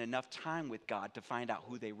don't spend enough time with God to find out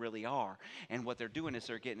who they really are. And what they're doing is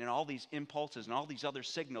they're getting all these impulses and all these other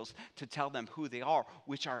signals to tell them who they are,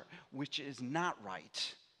 which is not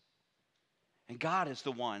right. And God is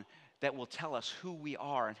the one that will tell us who we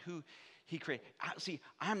are and who he created. See,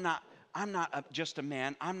 I'm not just a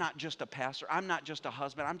man. I'm not just a pastor. I'm not just a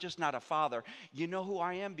husband. I'm just not a father. You know who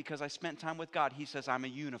I am? Because I spent time with God. He says I'm a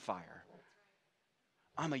unifier.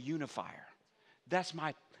 I'm a unifier. That's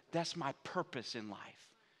my purpose in life.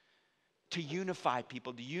 To unify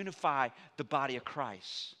people, to unify the body of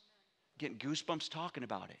Christ. Getting goosebumps talking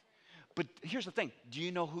about it. But here's the thing. Do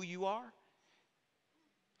you know who you are?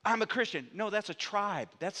 I'm a Christian. No, that's a tribe.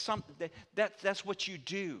 That's what you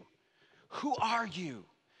do. Who are you?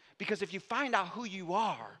 Because if you find out who you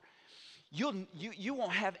are, you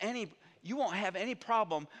won't have any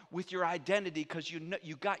problem with your identity, because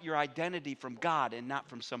you got your identity from God and not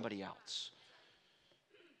from somebody else.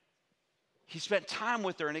 He spent time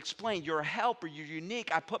with her and explained, you're a helper, you're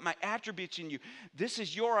unique, I put my attributes in you. This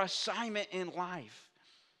is your assignment in life.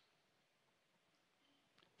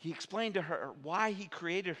 He explained to her why he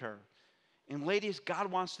created her. And ladies,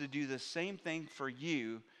 God wants to do the same thing for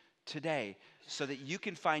you today, so that you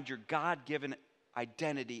can find your God-given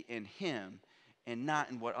identity in him and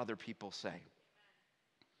not in what other people say.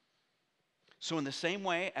 So in the same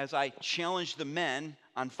way as I challenge the men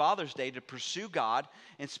on Father's Day to pursue God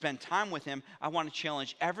and spend time with him, I want to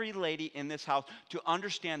challenge every lady in this house to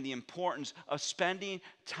understand the importance of spending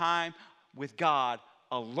time with God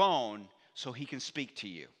alone so he can speak to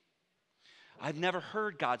you. I've never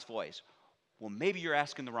heard God's voice. Well, maybe you're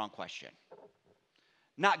asking the wrong question.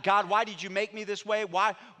 Not, God, why did you make me this way?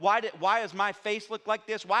 Why does my face look like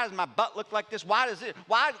this? Why does my butt look like this? Why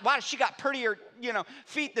does she got prettier,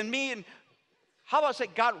 feet than me? And how about say,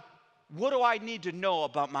 God, what do I need to know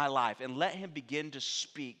about my life? And let him begin to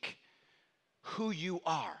speak who you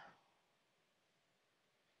are.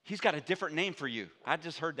 He's got a different name for you. I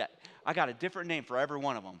just heard that. I got a different name for every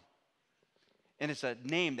one of them. And it's a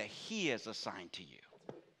name that he has assigned to you.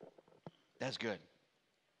 That's good.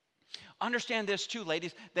 Understand this too,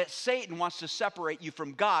 ladies, that Satan wants to separate you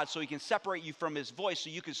from God so he can separate you from his voice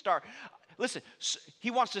so you can start. Listen,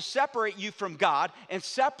 he wants to separate you from God and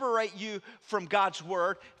separate you from God's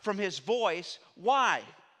word, from his voice. Why?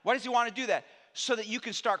 Why does he want to do that? So that you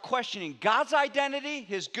can start questioning God's identity,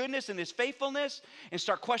 his goodness, and his faithfulness, and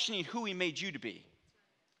start questioning who he made you to be.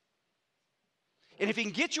 And if he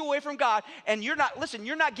can get you away from God, and you're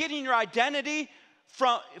not getting your identity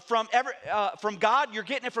from God, you're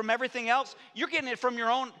getting it from everything else, you're getting it from your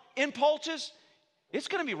own impulses, it's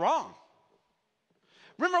going to be wrong.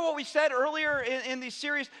 Remember what we said earlier in this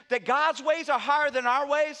series, that God's ways are higher than our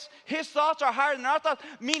ways? His thoughts are higher than our thoughts,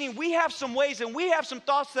 meaning we have some ways and we have some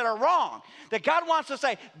thoughts that are wrong, that God wants to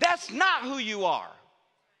say, that's not who you are.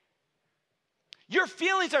 Your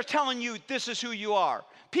feelings are telling you this is who you are.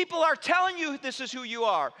 People are telling you this is who you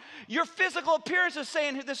are. Your physical appearance is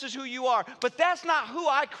saying this is who you are. But that's not who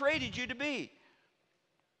I created you to be.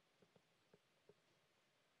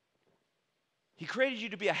 He created you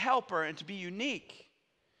to be a helper and to be unique,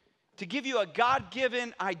 to give you a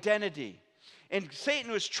God-given identity. And Satan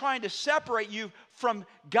was trying to separate you from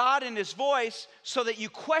God and his voice so that you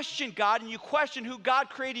question God and you question who God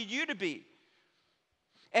created you to be.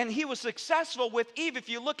 And he was successful with Eve. If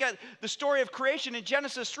you look at the story of creation in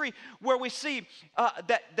Genesis 3, where we see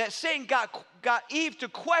that Satan got Eve to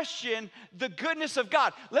question the goodness of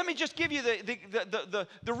God. Let me just give you the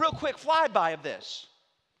real quick flyby of this.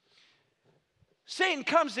 Satan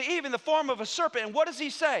comes to Eve in the form of a serpent, and what does he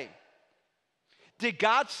say? Did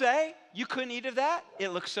God say you couldn't eat of that? It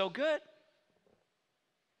looks so good.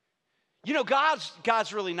 You know,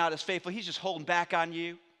 God's really not as faithful. He's just holding back on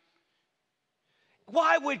you.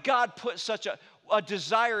 Why would God put such a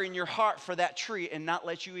desire in your heart for that tree and not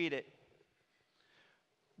let you eat it?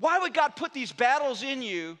 Why would God put these battles in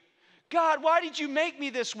you? God, why did you make me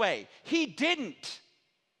this way? He didn't.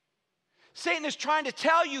 Satan is trying to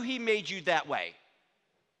tell you he made you that way.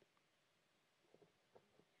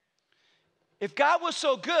 If God was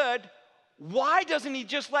so good, why doesn't he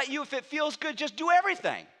just let you, if it feels good, just do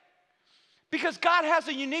everything? Because God has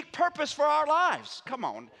a unique purpose for our lives. Come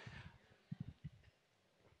on.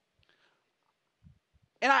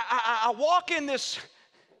 And I walk in this,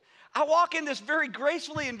 I walk in this very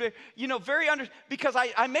gracefully and because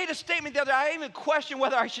I made a statement the other day. I even questioned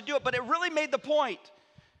whether I should do it, but it really made the point.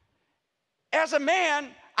 As a man,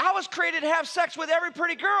 I was created to have sex with every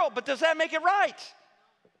pretty girl, but does that make it right?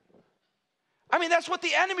 I mean, that's what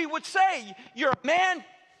the enemy would say. You're a man,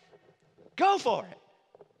 go for it.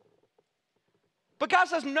 But God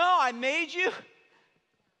says, no, I made you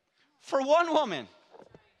for one woman.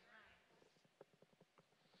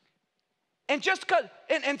 And just because,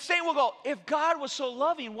 and Satan will go, if God was so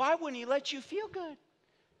loving, why wouldn't he let you feel good?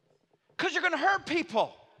 Because you're going to hurt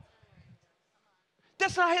people.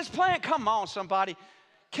 That's not his plan. Come on, somebody.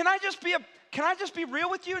 Can I just be real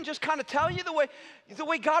with you and just kind of tell you the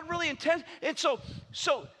way God really intends? And so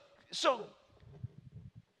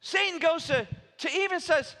Satan goes to Eve and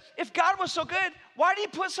says, if God was so good, why did he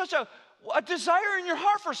put such a desire in your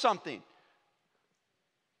heart for something?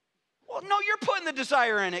 Well, no, you're putting the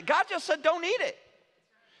desire in it. God just said, don't eat it.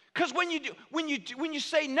 Because when you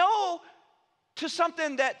say no to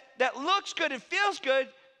something that looks good and feels good,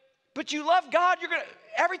 but you love God,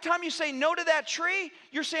 every time you say no to that tree,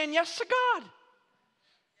 you're saying yes to God.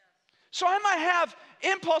 So I might have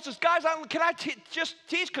impulses. Guys, can I just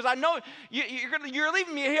teach? Because I know you're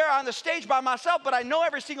leaving me here on the stage by myself, but I know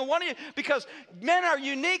every single one of you because men are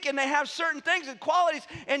unique and they have certain things and qualities.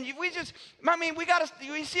 And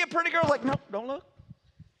we see a pretty girl, like, nope, don't look.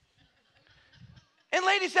 And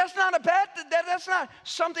ladies, that's not that's not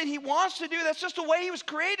something he wants to do. That's just the way he was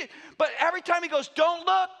created. But every time he goes, don't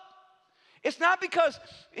look, it's not because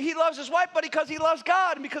he loves his wife, but because he loves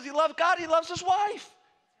God. And because he loves God, he loves his wife.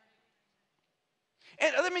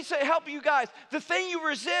 And let me help you guys. The thing you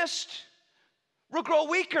resist will grow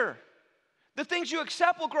weaker. The things you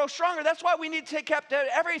accept will grow stronger. That's why we need to take captive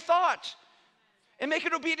every thought and make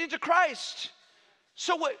it obedient to Christ.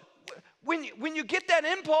 So when you get that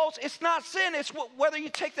impulse, it's not sin. It's whether you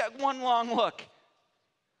take that one long look.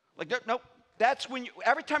 Like, nope. That's when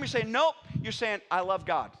every time you say nope, you're saying, I love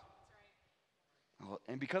God.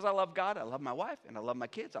 And because I love God, I love my wife, and I love my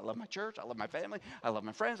kids, I love my church, I love my family, I love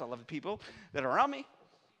my friends, I love the people that are around me.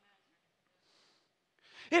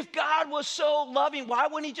 If God was so loving, why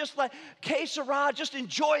wouldn't he just like, que sera, just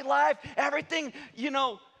enjoy life, everything,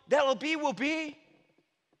 that'll be will be?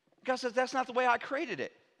 God says, that's not the way I created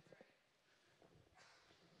it.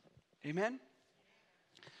 Amen?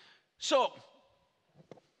 So,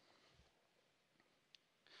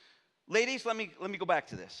 ladies, let me go back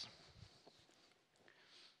to this.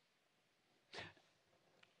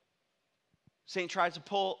 Satan tries to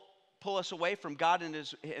pull us away from God and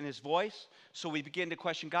his voice, so we begin to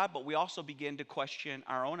question God, but we also begin to question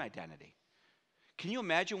our own identity. Can you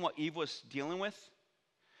imagine what Eve was dealing with?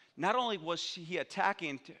 Not only was he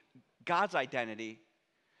attacking God's identity,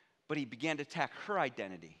 but he began to attack her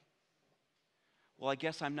identity. Well, I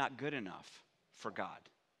guess I'm not good enough for God.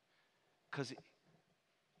 Because,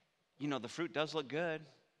 the fruit does look good.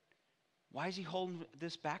 Why is he holding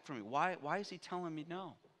this back from me? Why is he telling me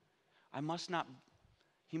no? He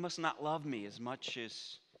must not love me as much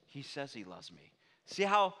as he says he loves me. See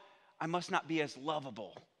how I must not be as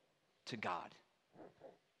lovable to God.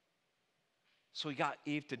 So he got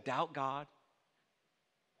Eve to doubt God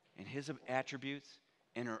and his attributes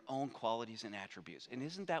and her own qualities and attributes. And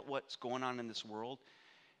isn't that what's going on in this world?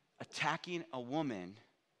 Attacking a woman,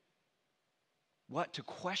 to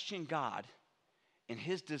question God and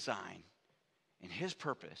his design and his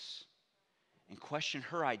purpose, and question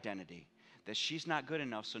her identity, that she's not good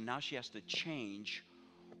enough, so now she has to change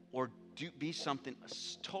or be something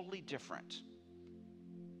totally different.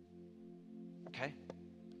 Okay?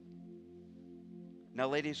 Now,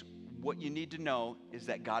 ladies, what you need to know is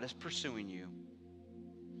that God is pursuing you,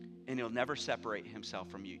 and he'll never separate himself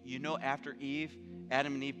from you. After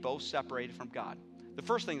Adam and Eve both separated from God, the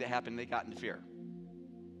first thing that happened, they got into fear.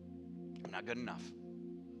 I'm not good enough.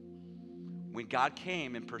 When God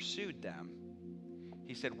came and pursued them,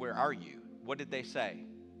 he said, where are you? What did they say?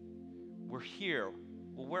 We're here.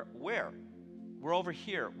 Well, where? We're over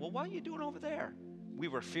here. Well, what are you doing over there? We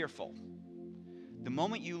were fearful. The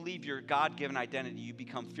moment you leave your God-given identity, you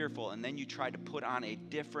become fearful, and then you try to put on a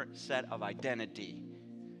different set of identity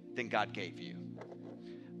than God gave you.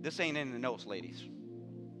 This ain't in the notes, ladies.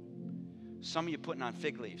 Some of you putting on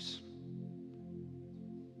fig leaves,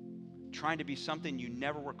 trying to be something you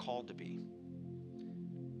never were called to be.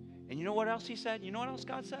 And you know what else he said? You know what else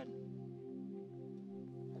God said?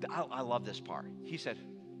 I love this part. He said,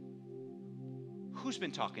 who's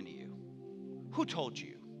been talking to you? Who told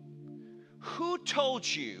you? Who told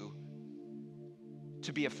you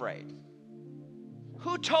to be afraid?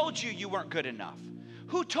 Who told you you weren't good enough?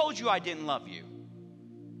 Who told you I didn't love you?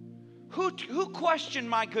 Who questioned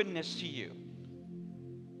my goodness to you?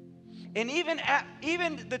 And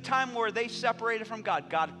even the time where they separated from God,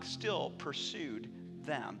 God still pursued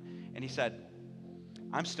them. And he said,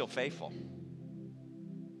 I'm still faithful.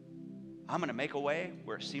 I'm going to make a way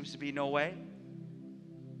where it seems to be no way.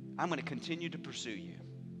 I'm going to continue to pursue you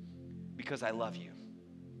because I love you,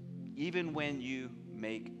 even when you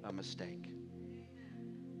make a mistake.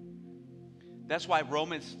 That's why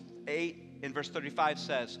Romans 8 in verse 35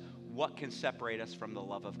 says, what can separate us from the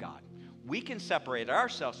love of God? We can separate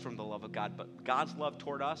ourselves from the love of God, but God's love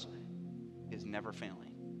toward us is never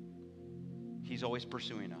failing. He's always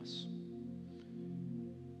pursuing us.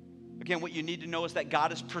 Again, what you need to know is that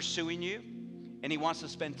God is pursuing you, and he wants to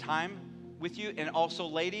spend time with you. And also,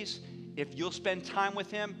 ladies, if you'll spend time with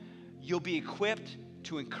him, you'll be equipped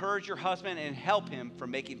to encourage your husband and help him from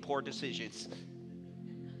making poor decisions.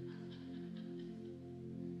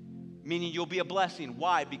 Meaning you'll be a blessing.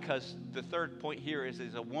 Why? Because the third point here is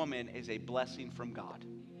a woman is a blessing from God.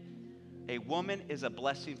 A woman is a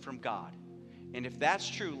blessing from God. And if that's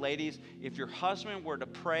true, ladies, if your husband were to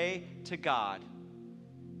pray to God,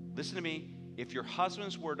 listen to me, if your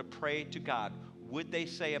husbands were to pray to God, would they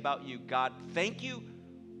say about you, God, thank you?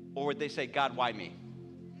 Or would they say, God, why me?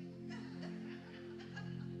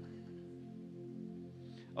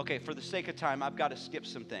 Okay, for the sake of time, I've got to skip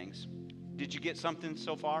some things. Did you get something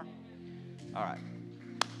so far? All right.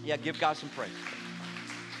 Yeah, give God some praise.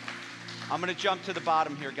 I'm going to jump to the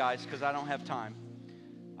bottom here, guys, because I don't have time.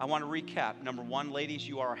 I want to recap. Number one, ladies,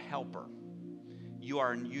 you are a helper. You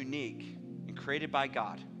are unique and created by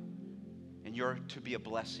God, and you're to be a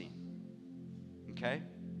blessing. Okay?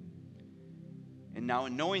 And now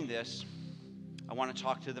in knowing this, I want to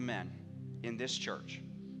talk to the men in this church.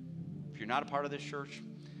 If you're not a part of this church,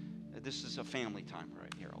 this is a family time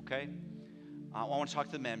right here, okay? I want to talk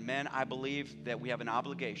to the men. Men, I believe that we have an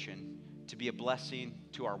obligation to be a blessing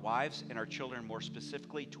to our wives and our children, more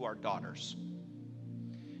specifically to our daughters.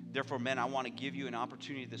 Therefore, men, I want to give you an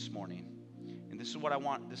opportunity this morning. And this is what I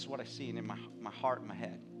want, this is what I see in my heart and my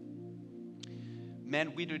head.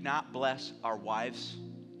 Men, we do not bless our wives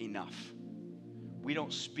enough. We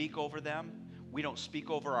don't speak over them. We don't speak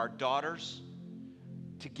over our daughters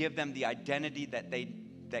to give them the identity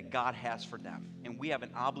that God has for them. And we have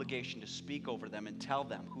an obligation to speak over them and tell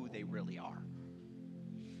them who they really are.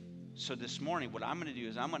 So this morning, what I'm going to do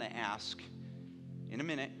is I'm going to ask, in a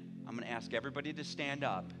minute, I'm going to ask everybody to stand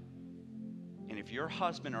up. And if you're a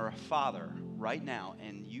husband or a father right now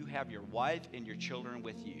and you have your wife and your children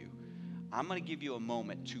with you, I'm going to give you a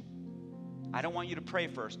moment to, I don't want you to pray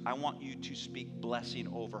first. I want you to speak blessing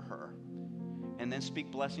over her. And then speak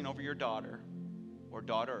blessing over your daughter or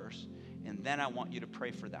daughters. And then I want you to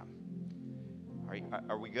pray for them.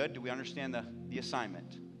 Are we good? Do we understand the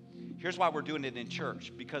assignment? Here's why we're doing it in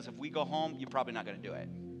church. Because if we go home, you're probably not going to do it.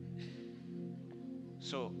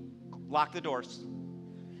 So lock the doors.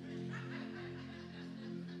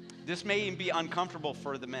 This may even be uncomfortable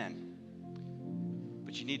for the men.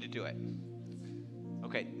 But you need to do it.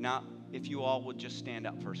 Okay, now if you all would just stand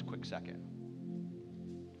up for a quick second.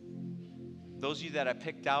 Those of you that I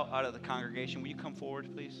picked out of the congregation, will you come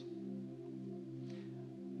forward, please?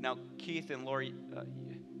 Now, Keith and Lori,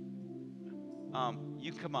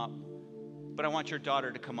 you come up, but I want your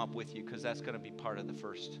daughter to come up with you because that's going to be part of the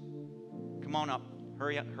first. Come on up.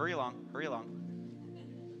 Hurry along.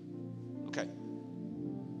 Okay.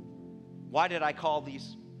 Why did I call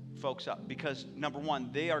these folks up? Because number one,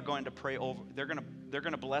 they are going to pray over. They're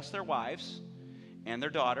going to bless their wives and their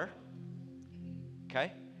daughter.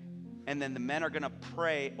 Okay. And then the men are going to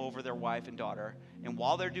pray over their wife and daughter. And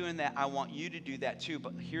while they're doing that, I want you to do that too.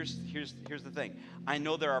 But here's the thing. I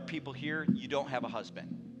know there are people here, you don't have a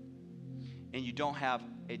husband. And you don't have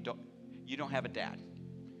a dad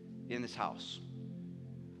in this house.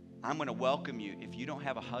 I'm going to welcome you, if you don't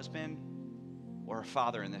have a husband or a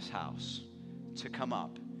father in this house, to come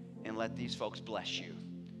up and let these folks bless you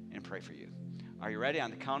and pray for you. Are you ready?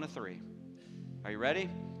 On the count of 3. Are you ready?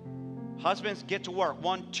 Husbands, get to work.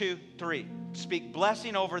 1, 2, 3. Speak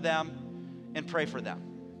blessing over them and pray for them.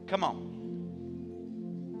 Come on.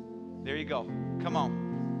 There you go. Come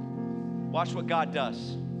on. Watch what God does.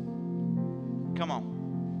 Come on.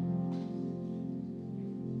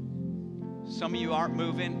 Some of you aren't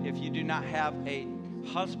moving. If you do not have a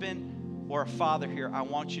husband or a father here, I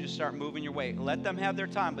want you to start moving your way. Let them have their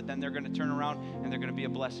time, but then they're going to turn around and they're going to be a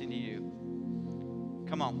blessing to you.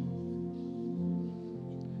 Come on.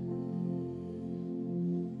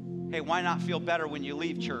 Hey, why not feel better when you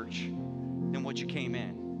leave church than what you came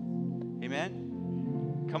in?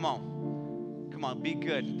 Amen? Come on. Come on, be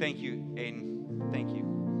good. Thank you, Aiden. Thank you.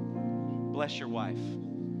 Bless your wife.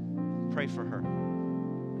 Pray for her.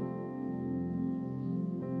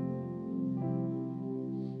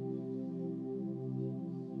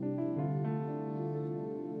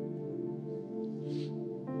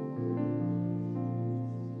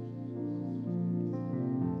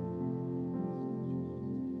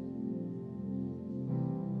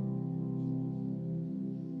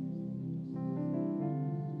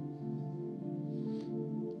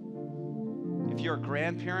 If you're a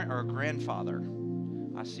grandparent or a grandfather,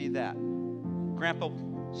 I see that. Grandpa,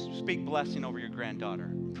 speak blessing over your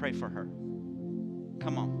granddaughter. Pray for her.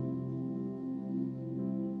 Come on.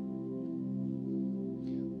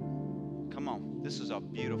 Come on. This is a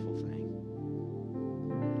beautiful thing.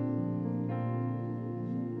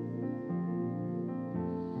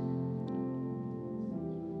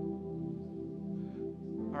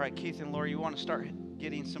 All right, Keith and Lori, you want to start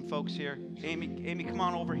getting some folks here? Amy, come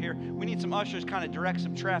on over here. We need some ushers, kind of direct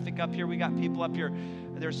some traffic up here. We got people up here.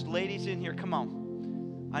 There's ladies in here. Come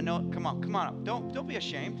on. I know. Come on up. Don't be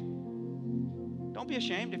ashamed. Don't be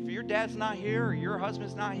ashamed. If your dad's not here or your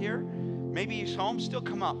husband's not here, maybe he's home. Still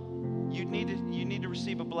come up. You need to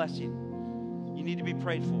receive a blessing. You need to be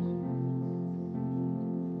prayed for.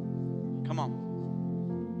 Come on.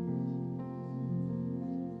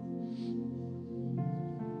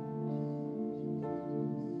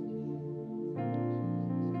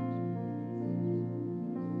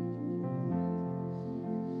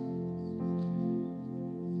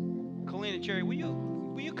 Jerry, will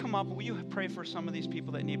you come up? Will you pray for some of these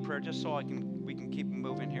people that need prayer, just so we can keep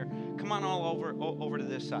moving here? Come on, all over to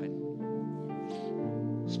this side.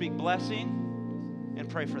 Speak blessing and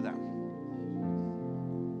pray for them.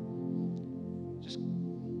 Just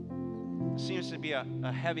seems to be a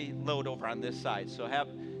heavy load over on this side. So have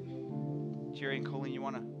Jerry and Colleen, you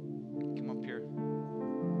want to come up here?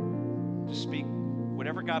 Just speak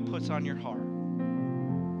whatever God puts on your heart.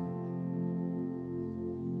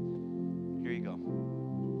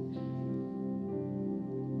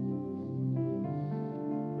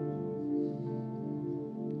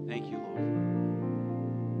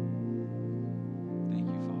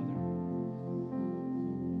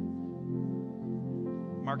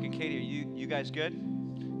 Mark and Katie, are you guys good?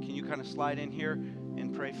 Can you kind of slide in here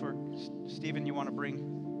and pray for Stephen? You want to bring?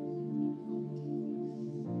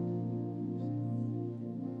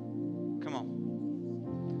 Come on.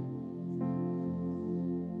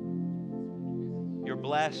 You're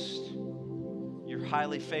blessed. You're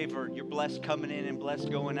highly favored. You're blessed coming in and blessed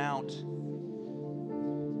going out.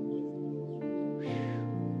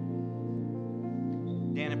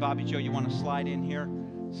 Dan and Bobby Joe, you want to slide in here?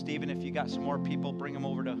 Stephen, if you got some more people, bring them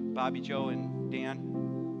over to Bobby Joe and Dan.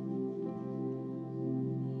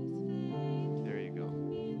 There you go.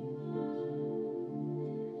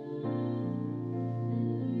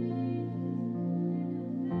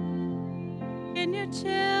 And your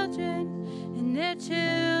children, and their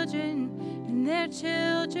children, and their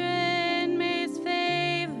children, may His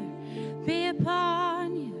favor be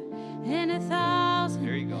upon you and 1,000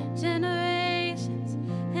 there you go. generations,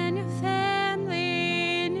 and your family.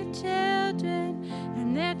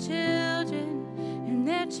 And their children, and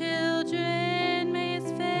their children, may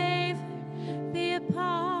His favor be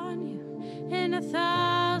upon you in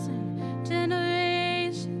 1,000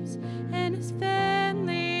 generations, and His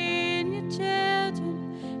family, and your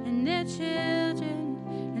children, and their children,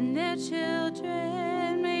 and their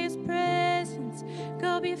children, may His presence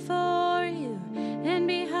go before you, and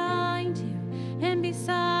behind you, and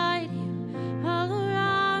beside you, all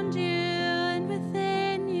around you, and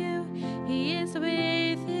within you. He is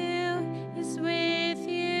with you, is with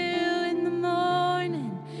you in the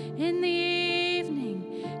morning, in the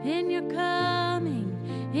evening, in your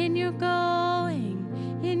coming, in your going,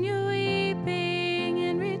 in your weeping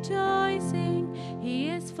and rejoicing. He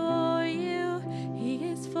is for you, He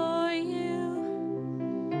is for you.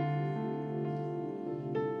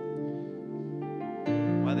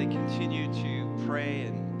 While they continue to pray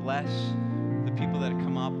and bless the people that have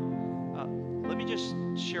come up, let me just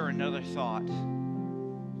share another thought.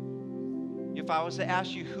 If I was to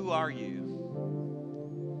ask you, who are you?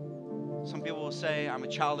 Some people will say, I'm a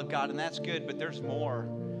child of God, and that's good, but there's more.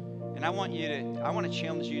 And I want to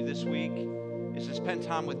challenge you this week is to spend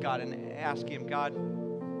time with God and ask Him, God,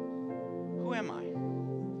 who am I?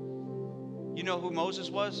 You know who Moses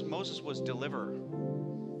was? Moses was deliverer.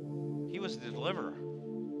 He was the deliverer.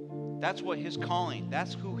 That's what his calling,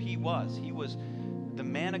 that's who he was. He was the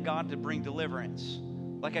man of God to bring deliverance.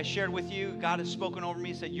 Like I shared with you, God has spoken over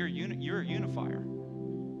me and said, you're a unifier.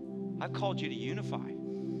 I've called you to unify.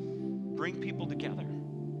 Bring people together.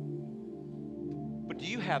 But do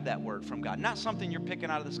you have that word from God? Not something you're picking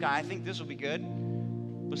out of the sky. I think this will be good.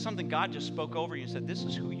 but something God just spoke over you and said, this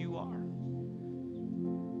is who you are.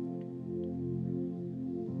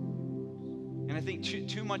 And I think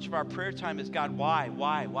too much of our prayer time is, God, why?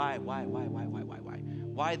 Why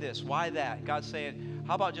this? Why that? God's saying,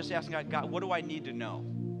 how about just asking God, what do I need to know?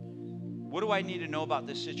 What do I need to know about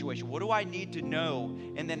this situation? What do I need to know?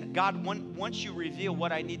 And then, God, once you reveal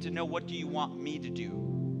what I need to know, what do you want me to do?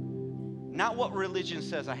 Not what religion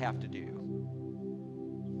says I have to do.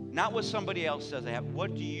 Not what somebody else says I have.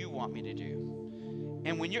 What do you want me to do?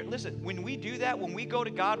 And when we do that, when we go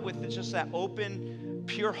to God with just that open,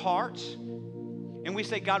 pure heart, and we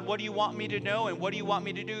say, God, what do you want me to know and what do you want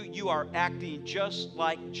me to do? You are acting just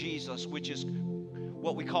like Jesus, which is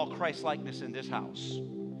what we call Christ-likeness in this house.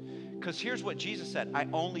 Because here's what Jesus said, I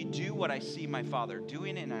only do what I see my Father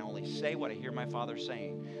doing, and I only say what I hear my Father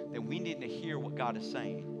saying. Then we need to hear what God is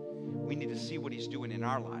saying. We need to see what he's doing in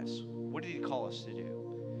our lives. What did he call us to do?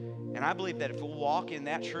 And I believe that if we'll walk in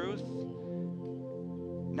that truth,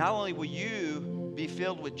 not only will you be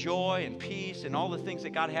filled with joy and peace and all the things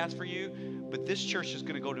that God has for you, but this church is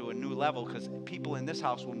going to go to a new level because people in this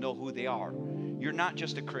house will know who they are. You're not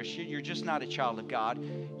just a Christian. You're just not a child of God.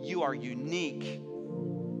 You are unique,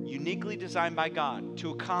 uniquely designed by God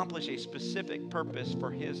to accomplish a specific purpose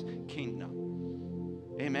for his kingdom.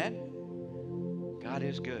 Amen? God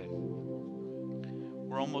is good.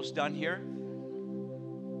 We're almost done here.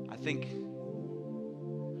 I think,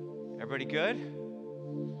 everybody good?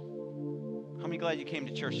 How many glad you came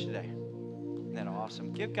to church today? Isn't that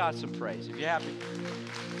awesome? Give God some praise if you're happy.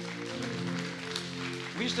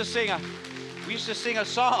 We used to sing a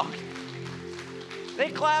song. They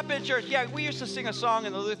clap in church. Yeah, we used to sing a song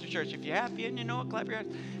in the Lutheran church. If you're happy and you know it, clap your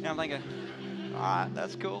hands. And I'm thinking, all right,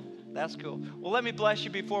 that's cool. That's cool. Well, let me bless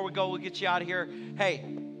you before we go. We'll get you out of here. Hey,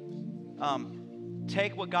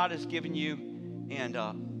 take what God has given you and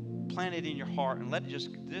plant it in your heart and let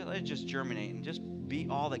it just germinate and just be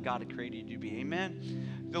all that God had created you to be.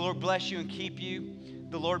 Amen. The Lord bless you and keep you.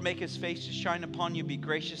 The Lord make his face to shine upon you, be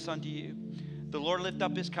gracious unto you. The Lord lift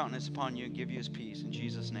up his countenance upon you and give you his peace. In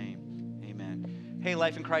Jesus' name, amen. Hey,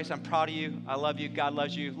 Life in Christ, I'm proud of you. I love you. God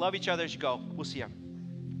loves you. Love each other as you go. We'll see you.